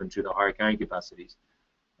sheep and to the higher carrying capacities,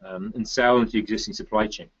 and sell into the existing supply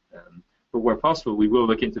chain. But where possible, we will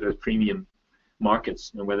look into those premium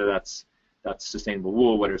markets, and whether that's sustainable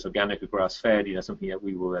wool, whether it's organic or grass-fed, something that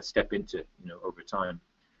we will step into, over time.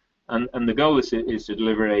 And the goal is to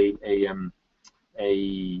deliver a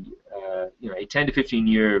 10 to 15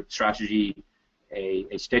 year strategy,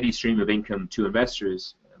 a steady stream of income to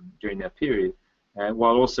investors during that period,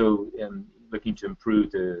 while also looking to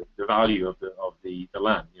improve the value of the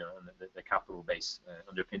land, and the capital base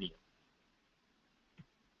underpinning it.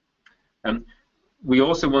 We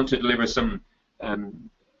also want to deliver some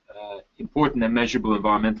important and measurable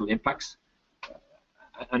environmental impacts.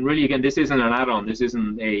 And really, again, this isn't an add-on. This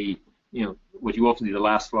isn't what you often see the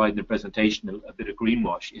last slide in the presentation, a bit of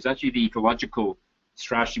greenwash. It's actually the ecological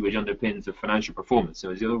strategy which underpins the financial performance.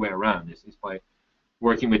 So it's the other way around. It's by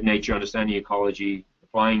working with nature, understanding ecology,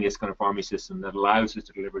 applying this kind of farming system that allows us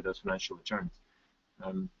to deliver those financial returns.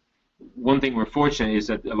 One thing we're fortunate is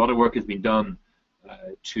that a lot of work has been done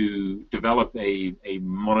to develop a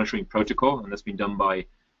monitoring protocol, and that's been done by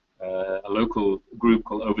a local group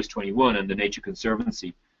called Ovis 21 and the Nature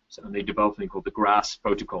Conservancy. So they developed something called the GRASS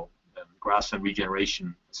Protocol, Grassland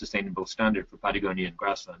Regeneration Sustainable Standard for Patagonian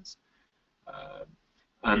grasslands.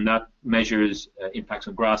 And that measures impacts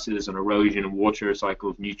on grasses, on erosion and water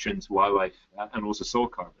cycles, nutrients, wildlife, and also soil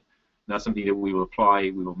carbon. And that's something that we will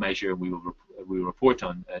apply, we will measure, we will report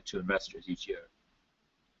on to investors each year.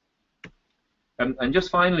 And just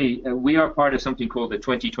finally, we are part of something called the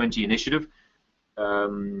 2020 Initiative.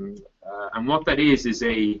 And what that is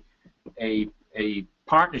a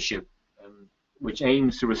partnership which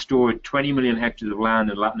aims to restore 20 million hectares of land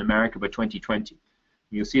in Latin America by 2020.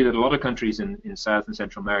 You'll see that a lot of countries in South and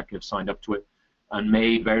Central America have signed up to it and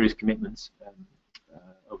made various commitments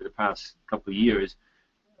over the past couple of years.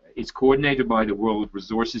 It's coordinated by the World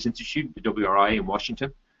Resources Institute, the WRI in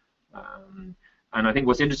Washington. And I think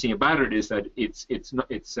what's interesting about it is that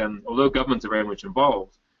although governments are very much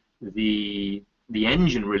involved, the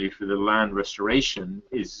engine really for the land restoration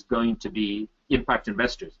is going to be impact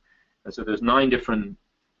investors. And so there's 9 different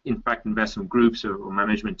impact investment groups or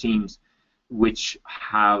management teams which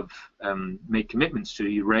have made commitments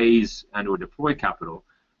to raise and or deploy capital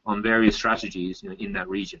on various strategies in that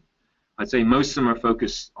region. I'd say most of them are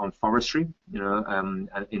focused on forestry,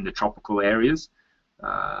 in the tropical areas,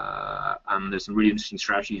 and there's some really interesting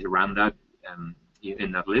strategies around that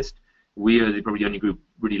in that list. We are probably the only group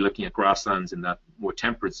really looking at grasslands in that more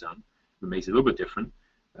temperate zone, that makes it a little bit different.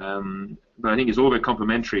 But I think it's all very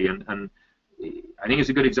complementary, and I think it's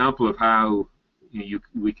a good example of how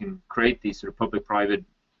we can create these sort of public-private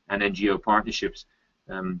and NGO partnerships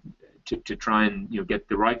to try and get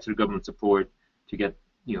the right sort of government support, to get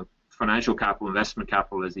financial capital, investment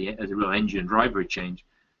capital as a real engine driver of change,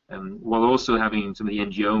 while also having some of the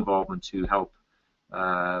NGO involvement to help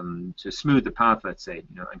to smooth the path, let's say,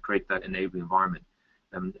 and create that enabling environment.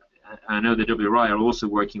 I know the WRI are also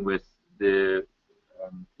working with the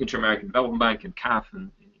Inter-American Development Bank and CAF,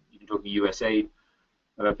 and even talking USAID,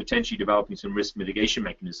 about potentially developing some risk mitigation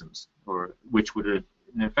mechanisms, or which would,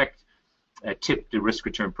 in effect, tip the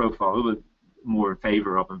risk-return profile a little bit more in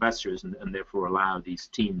favor of investors, and therefore allow these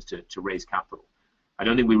teams to raise capital. I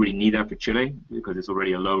don't think we really need that for Chile because it's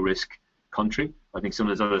already a low-risk country. I think some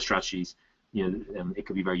of those other strategies, it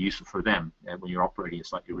could be very useful for them when you're operating in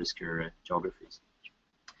slightly riskier geographies.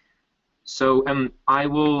 So I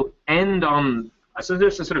will end on, so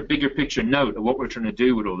there's a sort of bigger picture note of what we're trying to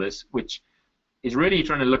do with all this, which is really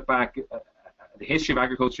trying to look back at the history of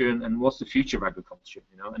agriculture and what's the future of agriculture.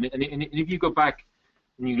 And if you go back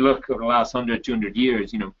and you look over the last 100, 200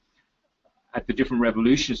 years, at the different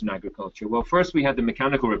revolutions in agriculture. Well, first we had the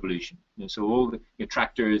mechanical revolution. So all the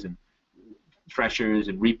tractors and threshers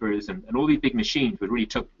and reapers and all these big machines that really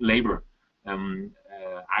took labor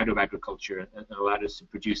out of agriculture and allowed us to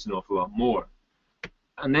produce an awful lot more.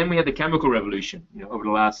 And then we had the chemical revolution, over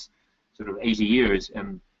the last sort of 80 years,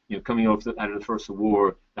 coming out of the First World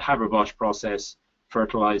War, the Haber-Bosch process,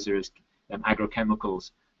 fertilizers,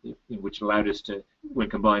 agrochemicals, which allowed us to, when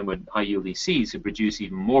combined with high-yielding seeds, to produce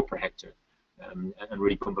even more per hectare and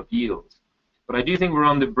really pump up yields. But I do think we're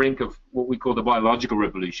on the brink of what we call the biological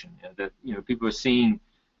revolution. That people are seeing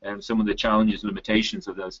some of the challenges, limitations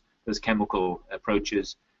of those chemical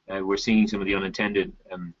approaches. We're seeing some of the unintended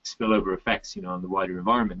spillover effects, on the wider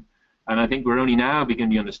environment. And I think we're only now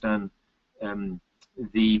beginning to understand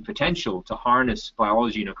the potential to harness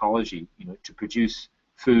biology and ecology, to produce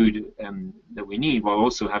food that we need while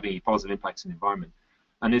also having positive impacts on the environment.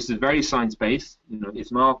 And this is very science-based.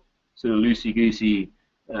 It's not sort of loosey-goosey,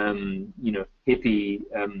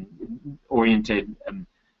 hippie-oriented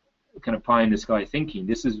kind of pie-in-the-sky thinking.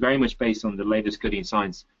 This is very much based on the latest cutting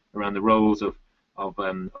science around the roles of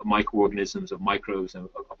microorganisms, of microbes, of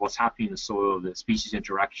what's happening in the soil, the species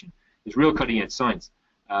interaction. It's real cutting-edge science,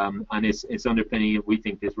 and it's underpinning, we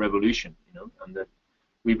think, this revolution. And that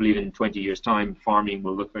we believe in 20 years' time, farming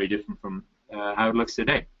will look very different from how it looks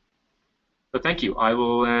today. But thank you. I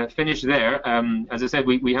will finish there. As I said,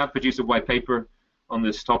 we have produced a white paper on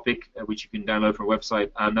this topic, which you can download from our website,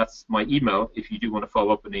 and that's my email if you do want to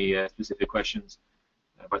follow up any specific questions.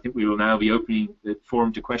 But I think we will now be opening the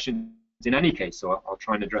forum to questions in any case, so I'll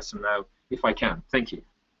try and address them now if I can. Thank you.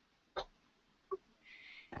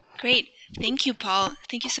 Great. Thank you, Paul.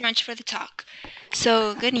 Thank you so much for the talk.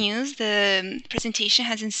 So good news, the presentation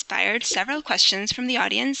has inspired several questions from the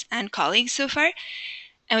audience and colleagues so far,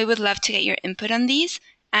 and we would love to get your input on these.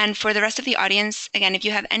 And for the rest of the audience, again, if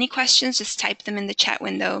you have any questions, just type them in the chat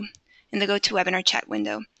window, in the GoToWebinar chat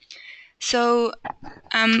window. So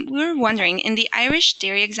we were wondering, in the Irish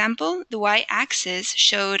dairy example, the y-axis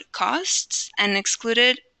showed costs and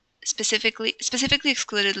specifically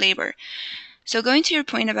excluded labor. So going to your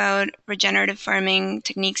point about regenerative farming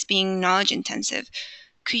techniques being knowledge intensive,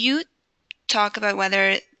 could you talk about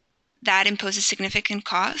whether that imposes significant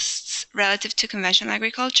costs relative to conventional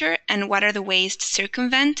agriculture, and what are the ways to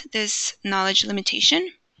circumvent this knowledge limitation?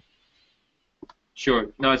 Sure.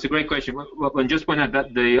 No, it's a great question. Well,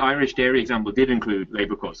 the Irish dairy example did include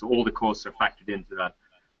labor costs, so all the costs are factored into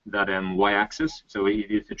that y-axis, so it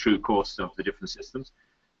is the true cost of the different systems.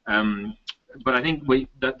 But I think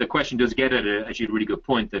the question does get at actually a really good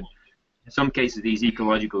point, that in some cases these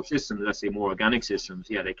ecological systems, let's say more organic systems,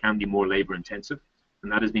 yeah, they can be more labor intensive,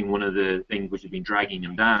 and that has been one of the things which has been dragging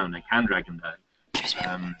them down and can drag them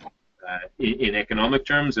down in economic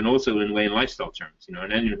terms and also in way and lifestyle terms. And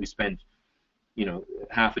anyone who spent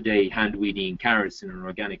half a day hand weeding carrots in an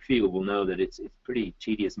organic field will know that it's pretty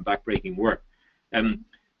tedious and backbreaking work.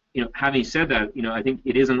 Having said that, I think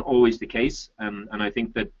it isn't always the case, and I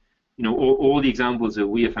think that all the examples that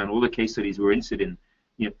we have found, all the case studies we're interested in,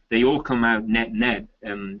 they all come out net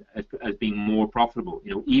as being more profitable.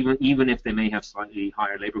 Even if they may have slightly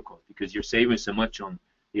higher labor costs, because you're saving so much on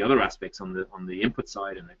the other aspects, on the input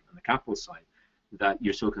side and the capital side, that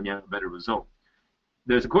you're still coming out with a better result.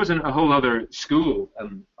 There's of course a whole other school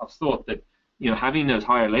of thought that having those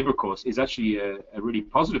higher labor costs is actually a really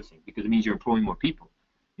positive thing, because it means you're employing more people.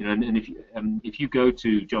 And if you go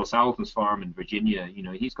to Joel Salatin's farm in Virginia,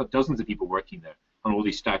 he's got dozens of people working there on all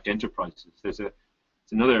these stacked enterprises. There's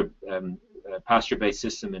another pasture-based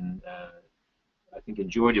system in I think in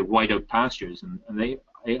Georgia, White Oak Pastures, and they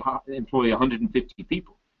employ 150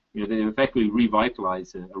 people. They effectively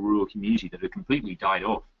revitalize a rural community that had completely died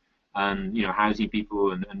off, and housing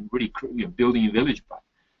people and really building a village back.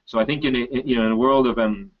 So I think in a world of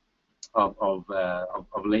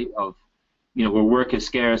where work is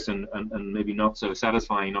scarce and maybe not so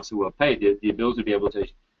satisfying, not so well paid, the ability to be able to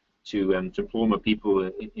employ more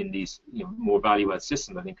people in these more value-add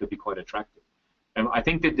systems, I think, could be quite attractive. I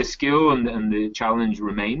think that the skill and the challenge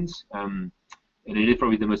remains, and it is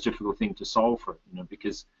probably the most difficult thing to solve for,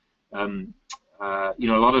 because a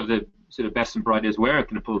lot of the sort of best and brightest were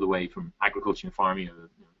kind of pulled away from agriculture and farming over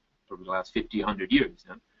the last 50, 100 years.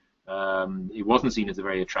 It wasn't seen as a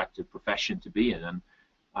very attractive profession to be in, and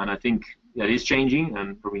I think that is changing,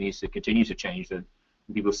 and probably needs to continue to change. That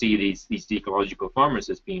people see these ecological farmers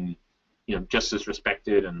as being, just as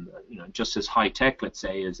respected and just as high tech, let's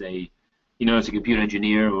say, as as a computer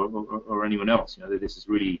engineer or anyone else. That this is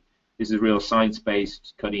real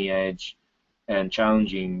science-based, cutting edge, and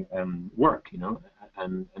challenging work.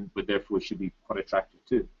 But therefore it should be quite attractive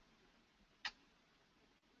too.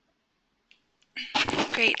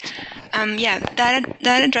 Great. Yeah,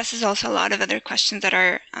 that addresses also a lot of other questions that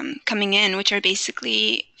are coming in, which are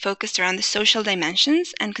basically focused around the social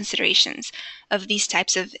dimensions and considerations of these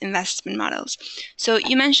types of investment models. So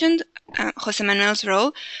you mentioned Jose Manuel's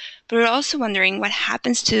role, but we're also wondering what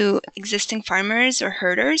happens to existing farmers or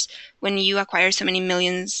herders when you acquire so many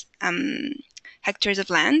millions hectares of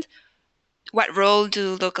land. What role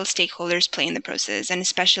do local stakeholders play in the process, and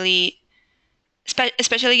especially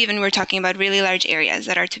given we're talking about really large areas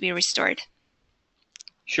that are to be restored?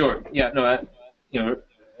 Sure. Yeah. No.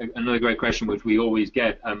 Another great question, which we always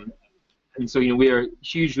get, and so we are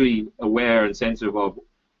hugely aware and sensitive of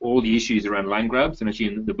all the issues around land grabs. And actually,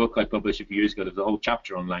 in the book I published a few years ago, there's a whole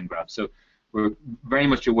chapter on land grabs. So we're very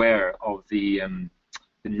much aware of the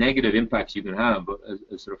negative impacts you can have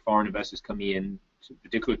as sort of foreign investors coming in,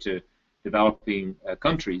 particularly to developing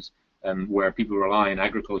countries. Where people rely on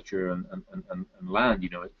agriculture and land,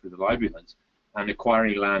 for the livelihoods, and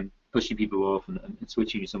acquiring land, pushing people off, and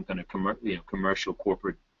switching to some kind of commercial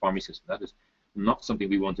corporate farming system. That is not something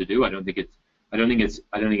we want to do. I don't think it's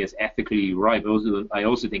ethically right. But I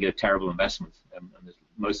also think it's terrible investments, and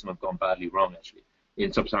most of them have gone badly wrong actually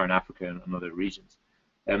in sub-Saharan Africa and other regions.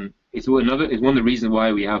 It's one of the reasons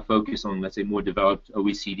why we have focused on, let's say, more developed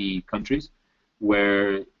OECD countries,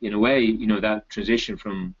 where in a way, that transition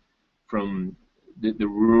from the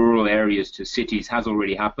rural areas to cities has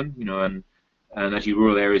already happened, and actually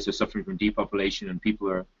rural areas are suffering from depopulation, and people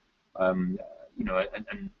are,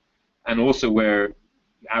 and also where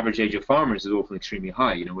the average age of farmers is often extremely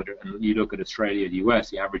high. And you look at Australia, the US,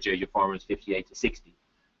 the average age of farmers is 58 to 60.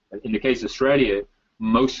 In the case of Australia,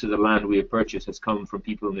 most of the land we have purchased has come from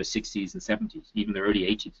people in their 60s and 70s, even their early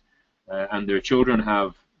 80s, and their children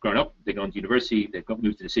have grown up, they've gone to university, they've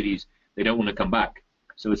moved to the cities, they don't want to come back.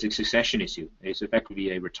 So it's a succession issue. It's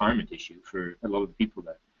effectively a retirement issue for a lot of the people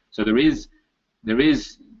there. So there is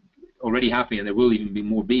already happening, and there will even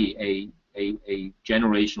be a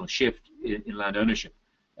generational shift in land ownership,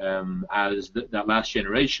 as that last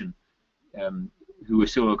generation, who are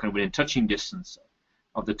still kind of within touching distance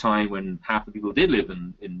of the time when half the people did live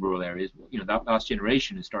in rural areas. That last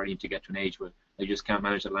generation is starting to get to an age where they just can't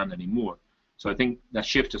manage the land anymore. So I think that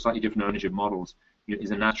shift to slightly different ownership models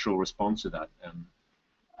is a natural response to that.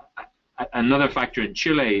 Another factor in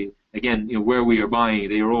Chile, again, where we are buying,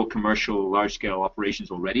 they are all commercial, large-scale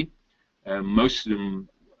operations already. Most of them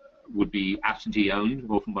would be absentee-owned,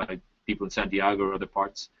 often by people in Santiago or other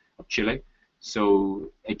parts of Chile.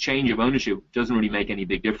 So a change of ownership doesn't really make any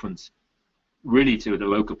big difference, really, to the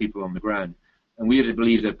local people on the ground. And we have to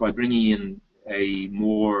believe that by bringing in a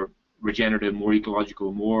more regenerative, more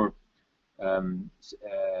ecological, more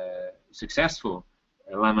successful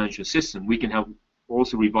land management system, we can help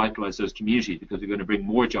also revitalize those communities, because we're going to bring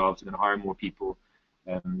more jobs, we're going to hire more people,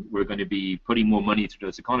 we're going to be putting more money into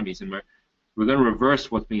those economies, and we're going to reverse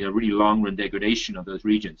what's been a really long-run degradation of those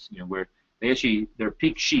regions. Where their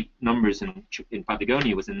peak sheep numbers in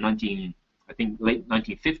Patagonia was in late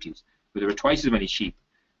 1950s, where there were twice as many sheep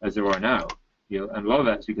as there are now. And a lot of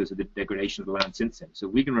that is because of the degradation of the land since then. So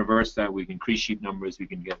we can reverse that. We can increase sheep numbers. We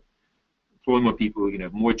can employ more people. We can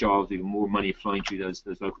have more jobs. We can have more money flowing through those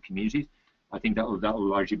local communities. I think that will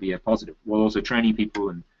largely be a positive, while also training people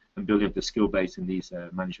and building up the skill base in these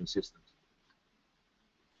management systems.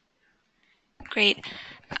 Great.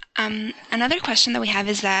 Another question that we have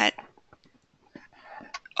is that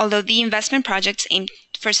although the investment projects aim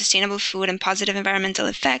for sustainable food and positive environmental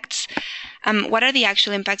effects, what are the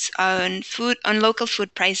actual impacts on local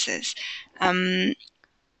food prices?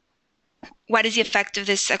 What is the effect of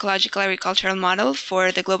this ecological agricultural model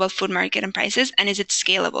for the global food market and prices, and is it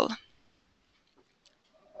scalable?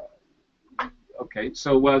 Okay,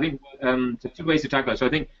 so I think there's two ways to tackle that. So I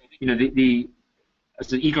think the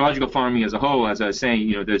ecological farming as a whole, as I was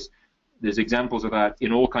saying, there's examples of that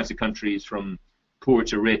in all kinds of countries, from poor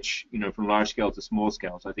to rich, from large scale to small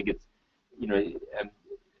scale. So I think it's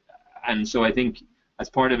and so I think as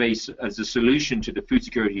part of as a solution to the food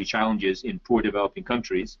security challenges in poor developing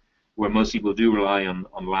countries, where most people do rely on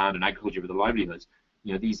land and agriculture for their livelihoods.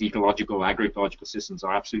 These ecological, agroecological systems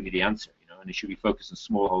are absolutely the answer. And they should be focused on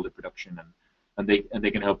smallholder production, and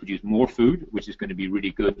they can help produce more food, which is going to be really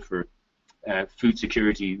good for food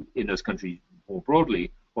security in those countries more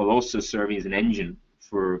broadly, while also serving as an engine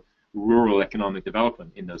for rural economic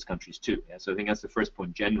development in those countries too. Yeah? So I think that's the first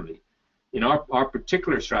point generally. In our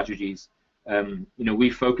particular strategies, we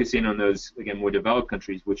focus in on those, again, more developed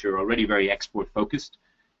countries, which are already very export focused.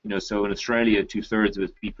 So in Australia, 2/3 of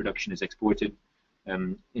its beef production is exported.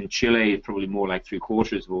 In Chile, probably more like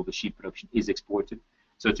 3/4 of all the sheep production is exported.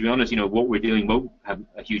 So to be honest, what we're doing won't have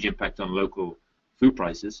a huge impact on local food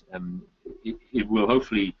prices. It will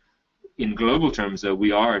hopefully, in global terms, though,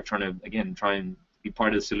 we are trying to, again, try and be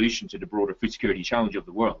part of the solution to the broader food security challenge of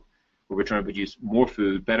the world, where we're trying to produce more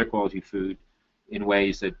food, better quality food, in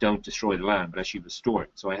ways that don't destroy the land, but actually restore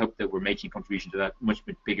it. So I hope that we're making a contribution to that much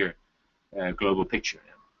bigger global picture.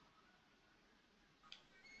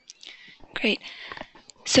 Great.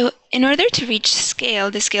 So in order to reach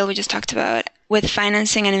scale, the scale we just talked about, with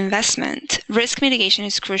financing and investment, risk mitigation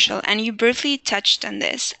is crucial. And you briefly touched on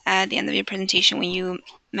this at the end of your presentation when you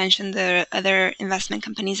mentioned the other investment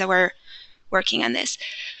companies that were working on this.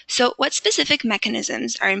 So what specific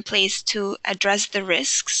mechanisms are in place to address the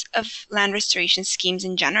risks of land restoration schemes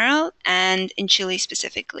in general and in Chile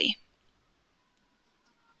specifically?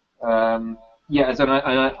 Yes, and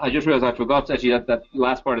I just realized I forgot actually that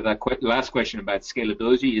last part of that last question about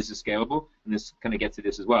scalability. Is it scalable? And this kind of gets to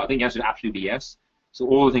this as well. I think the answer is absolutely yes. So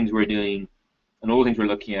all the things we're doing and all the things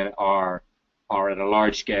we're looking at are at a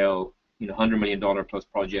large scale, $100 million plus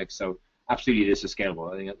projects. So absolutely this is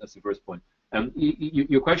scalable. I think that's the first point.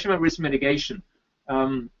 Your question about risk mitigation,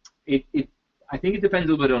 I think it depends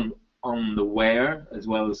a little bit on the where as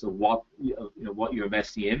well as the what what you're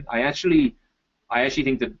investing in. I actually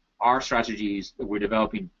think that our strategies that we're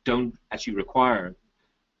developing don't actually require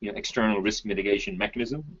external risk mitigation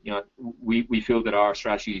mechanism. We feel that our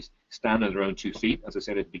strategies stand on their own 2 feet, as I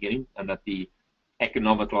said at the beginning, and that the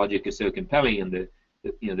economic logic is so compelling and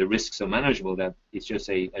the risks so manageable that it's just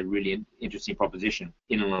a really interesting proposition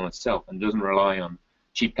in and on itself, and doesn't rely on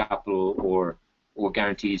cheap capital or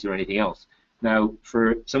guarantees or anything else. Now, for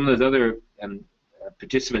some of those other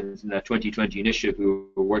participants in that 2020 initiative who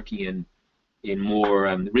are working in more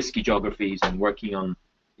risky geographies and working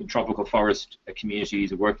in tropical forest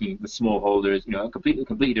communities, or working with smallholders,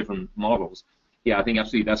 completely different models. Yeah, I think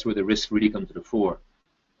absolutely that's where the risks really come to the fore.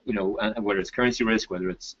 And whether it's currency risk, whether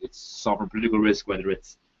it's sovereign political risk, whether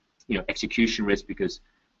it's execution risk, because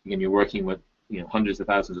again you're working with hundreds of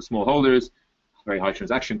thousands of smallholders, very high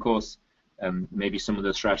transaction costs. Maybe some of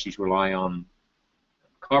those strategies rely on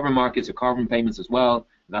carbon markets or carbon payments as well.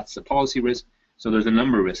 That's the policy risk. So there's a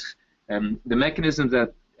number of risks. The mechanisms that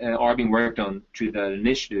are being worked on through that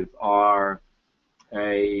initiative are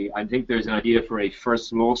I think there's an idea for a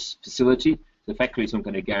first loss facility. It's effectively some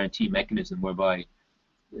kind of guarantee mechanism whereby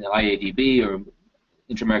the IADB or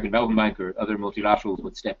Inter-American Development Bank or other multilaterals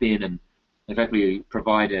would step in and effectively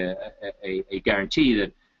provide a guarantee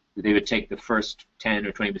that they would take the first 10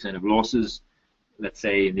 or 20% of losses, let's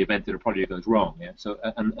say, in the event that a project goes wrong. Yeah. So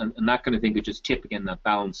and that kind of thing could just tip again that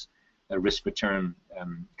balance risk-return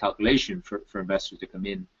calculation for investors to come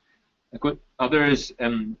in. Others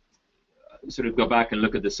sort of go back and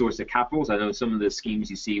look at the source of capitals. I know some of the schemes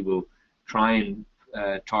you see will try and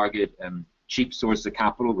target cheap sources of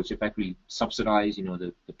capital, which effectively subsidize,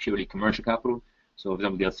 the purely commercial capital. So, for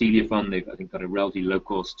example, the Althelia Fund, they've, I think, got a relatively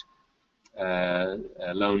low-cost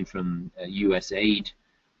loan from USAID,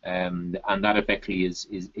 and that effectively is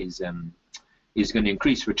going to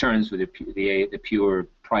increase returns for the pure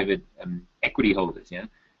private equity holders. Yeah,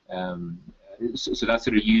 so that's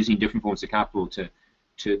sort of using different forms of capital to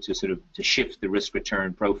shift the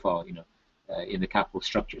risk-return profile, in the capital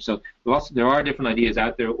structure. So there are different ideas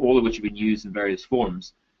out there, all of which have been used in various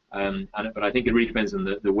forms. But I think it really depends on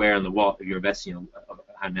the where and the what of your investing, of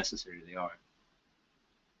how necessary they are.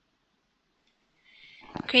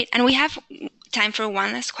 Great, and we have time for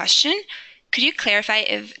one last question. Could you clarify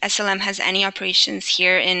if SLM has any operations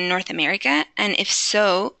here in North America, and if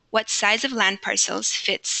so, what size of land parcels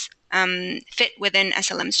fit within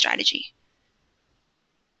SLM's strategy?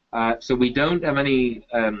 So we don't have any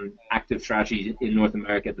active strategies in North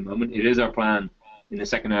America at the moment. It is our plan in the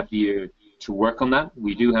second half of the year to work on that.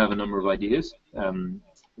 We do have a number of ideas,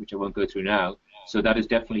 which I won't go through now. So that is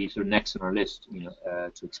definitely sort of next on our list,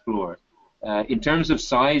 to explore. In terms of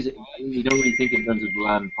size, we don't really think in terms of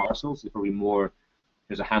land parcels. It's probably more in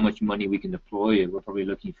terms of how much money we can deploy. We're probably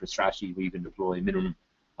looking for strategies where you can deploy a minimum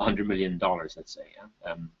 $100 million, let's say.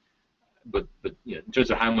 Yeah? But you know, in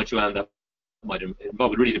terms of how much land that might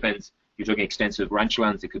involve, it really depends. If you're talking extensive ranch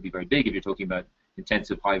lands, it could be very big. If you're talking about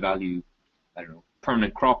intensive, high value, I don't know,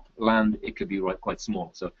 permanent crop land, it could be quite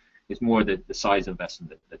small. So it's more the size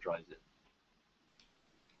investment that drives it.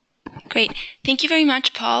 Great. Thank you very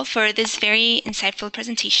much, Paul, for this very insightful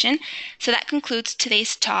presentation. So that concludes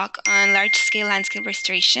today's talk on large-scale landscape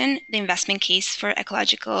restoration, the investment case for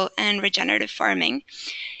ecological and regenerative farming.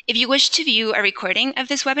 If you wish to view a recording of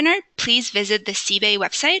this webinar, please visit the CBAY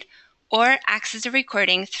website or access the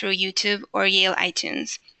recording through YouTube or Yale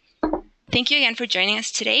iTunes. Thank you again for joining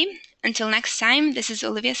us today. Until next time, this is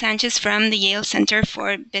Olivia Sanchez from the Yale Center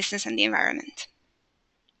for Business and the Environment.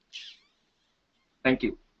 Thank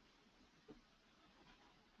you.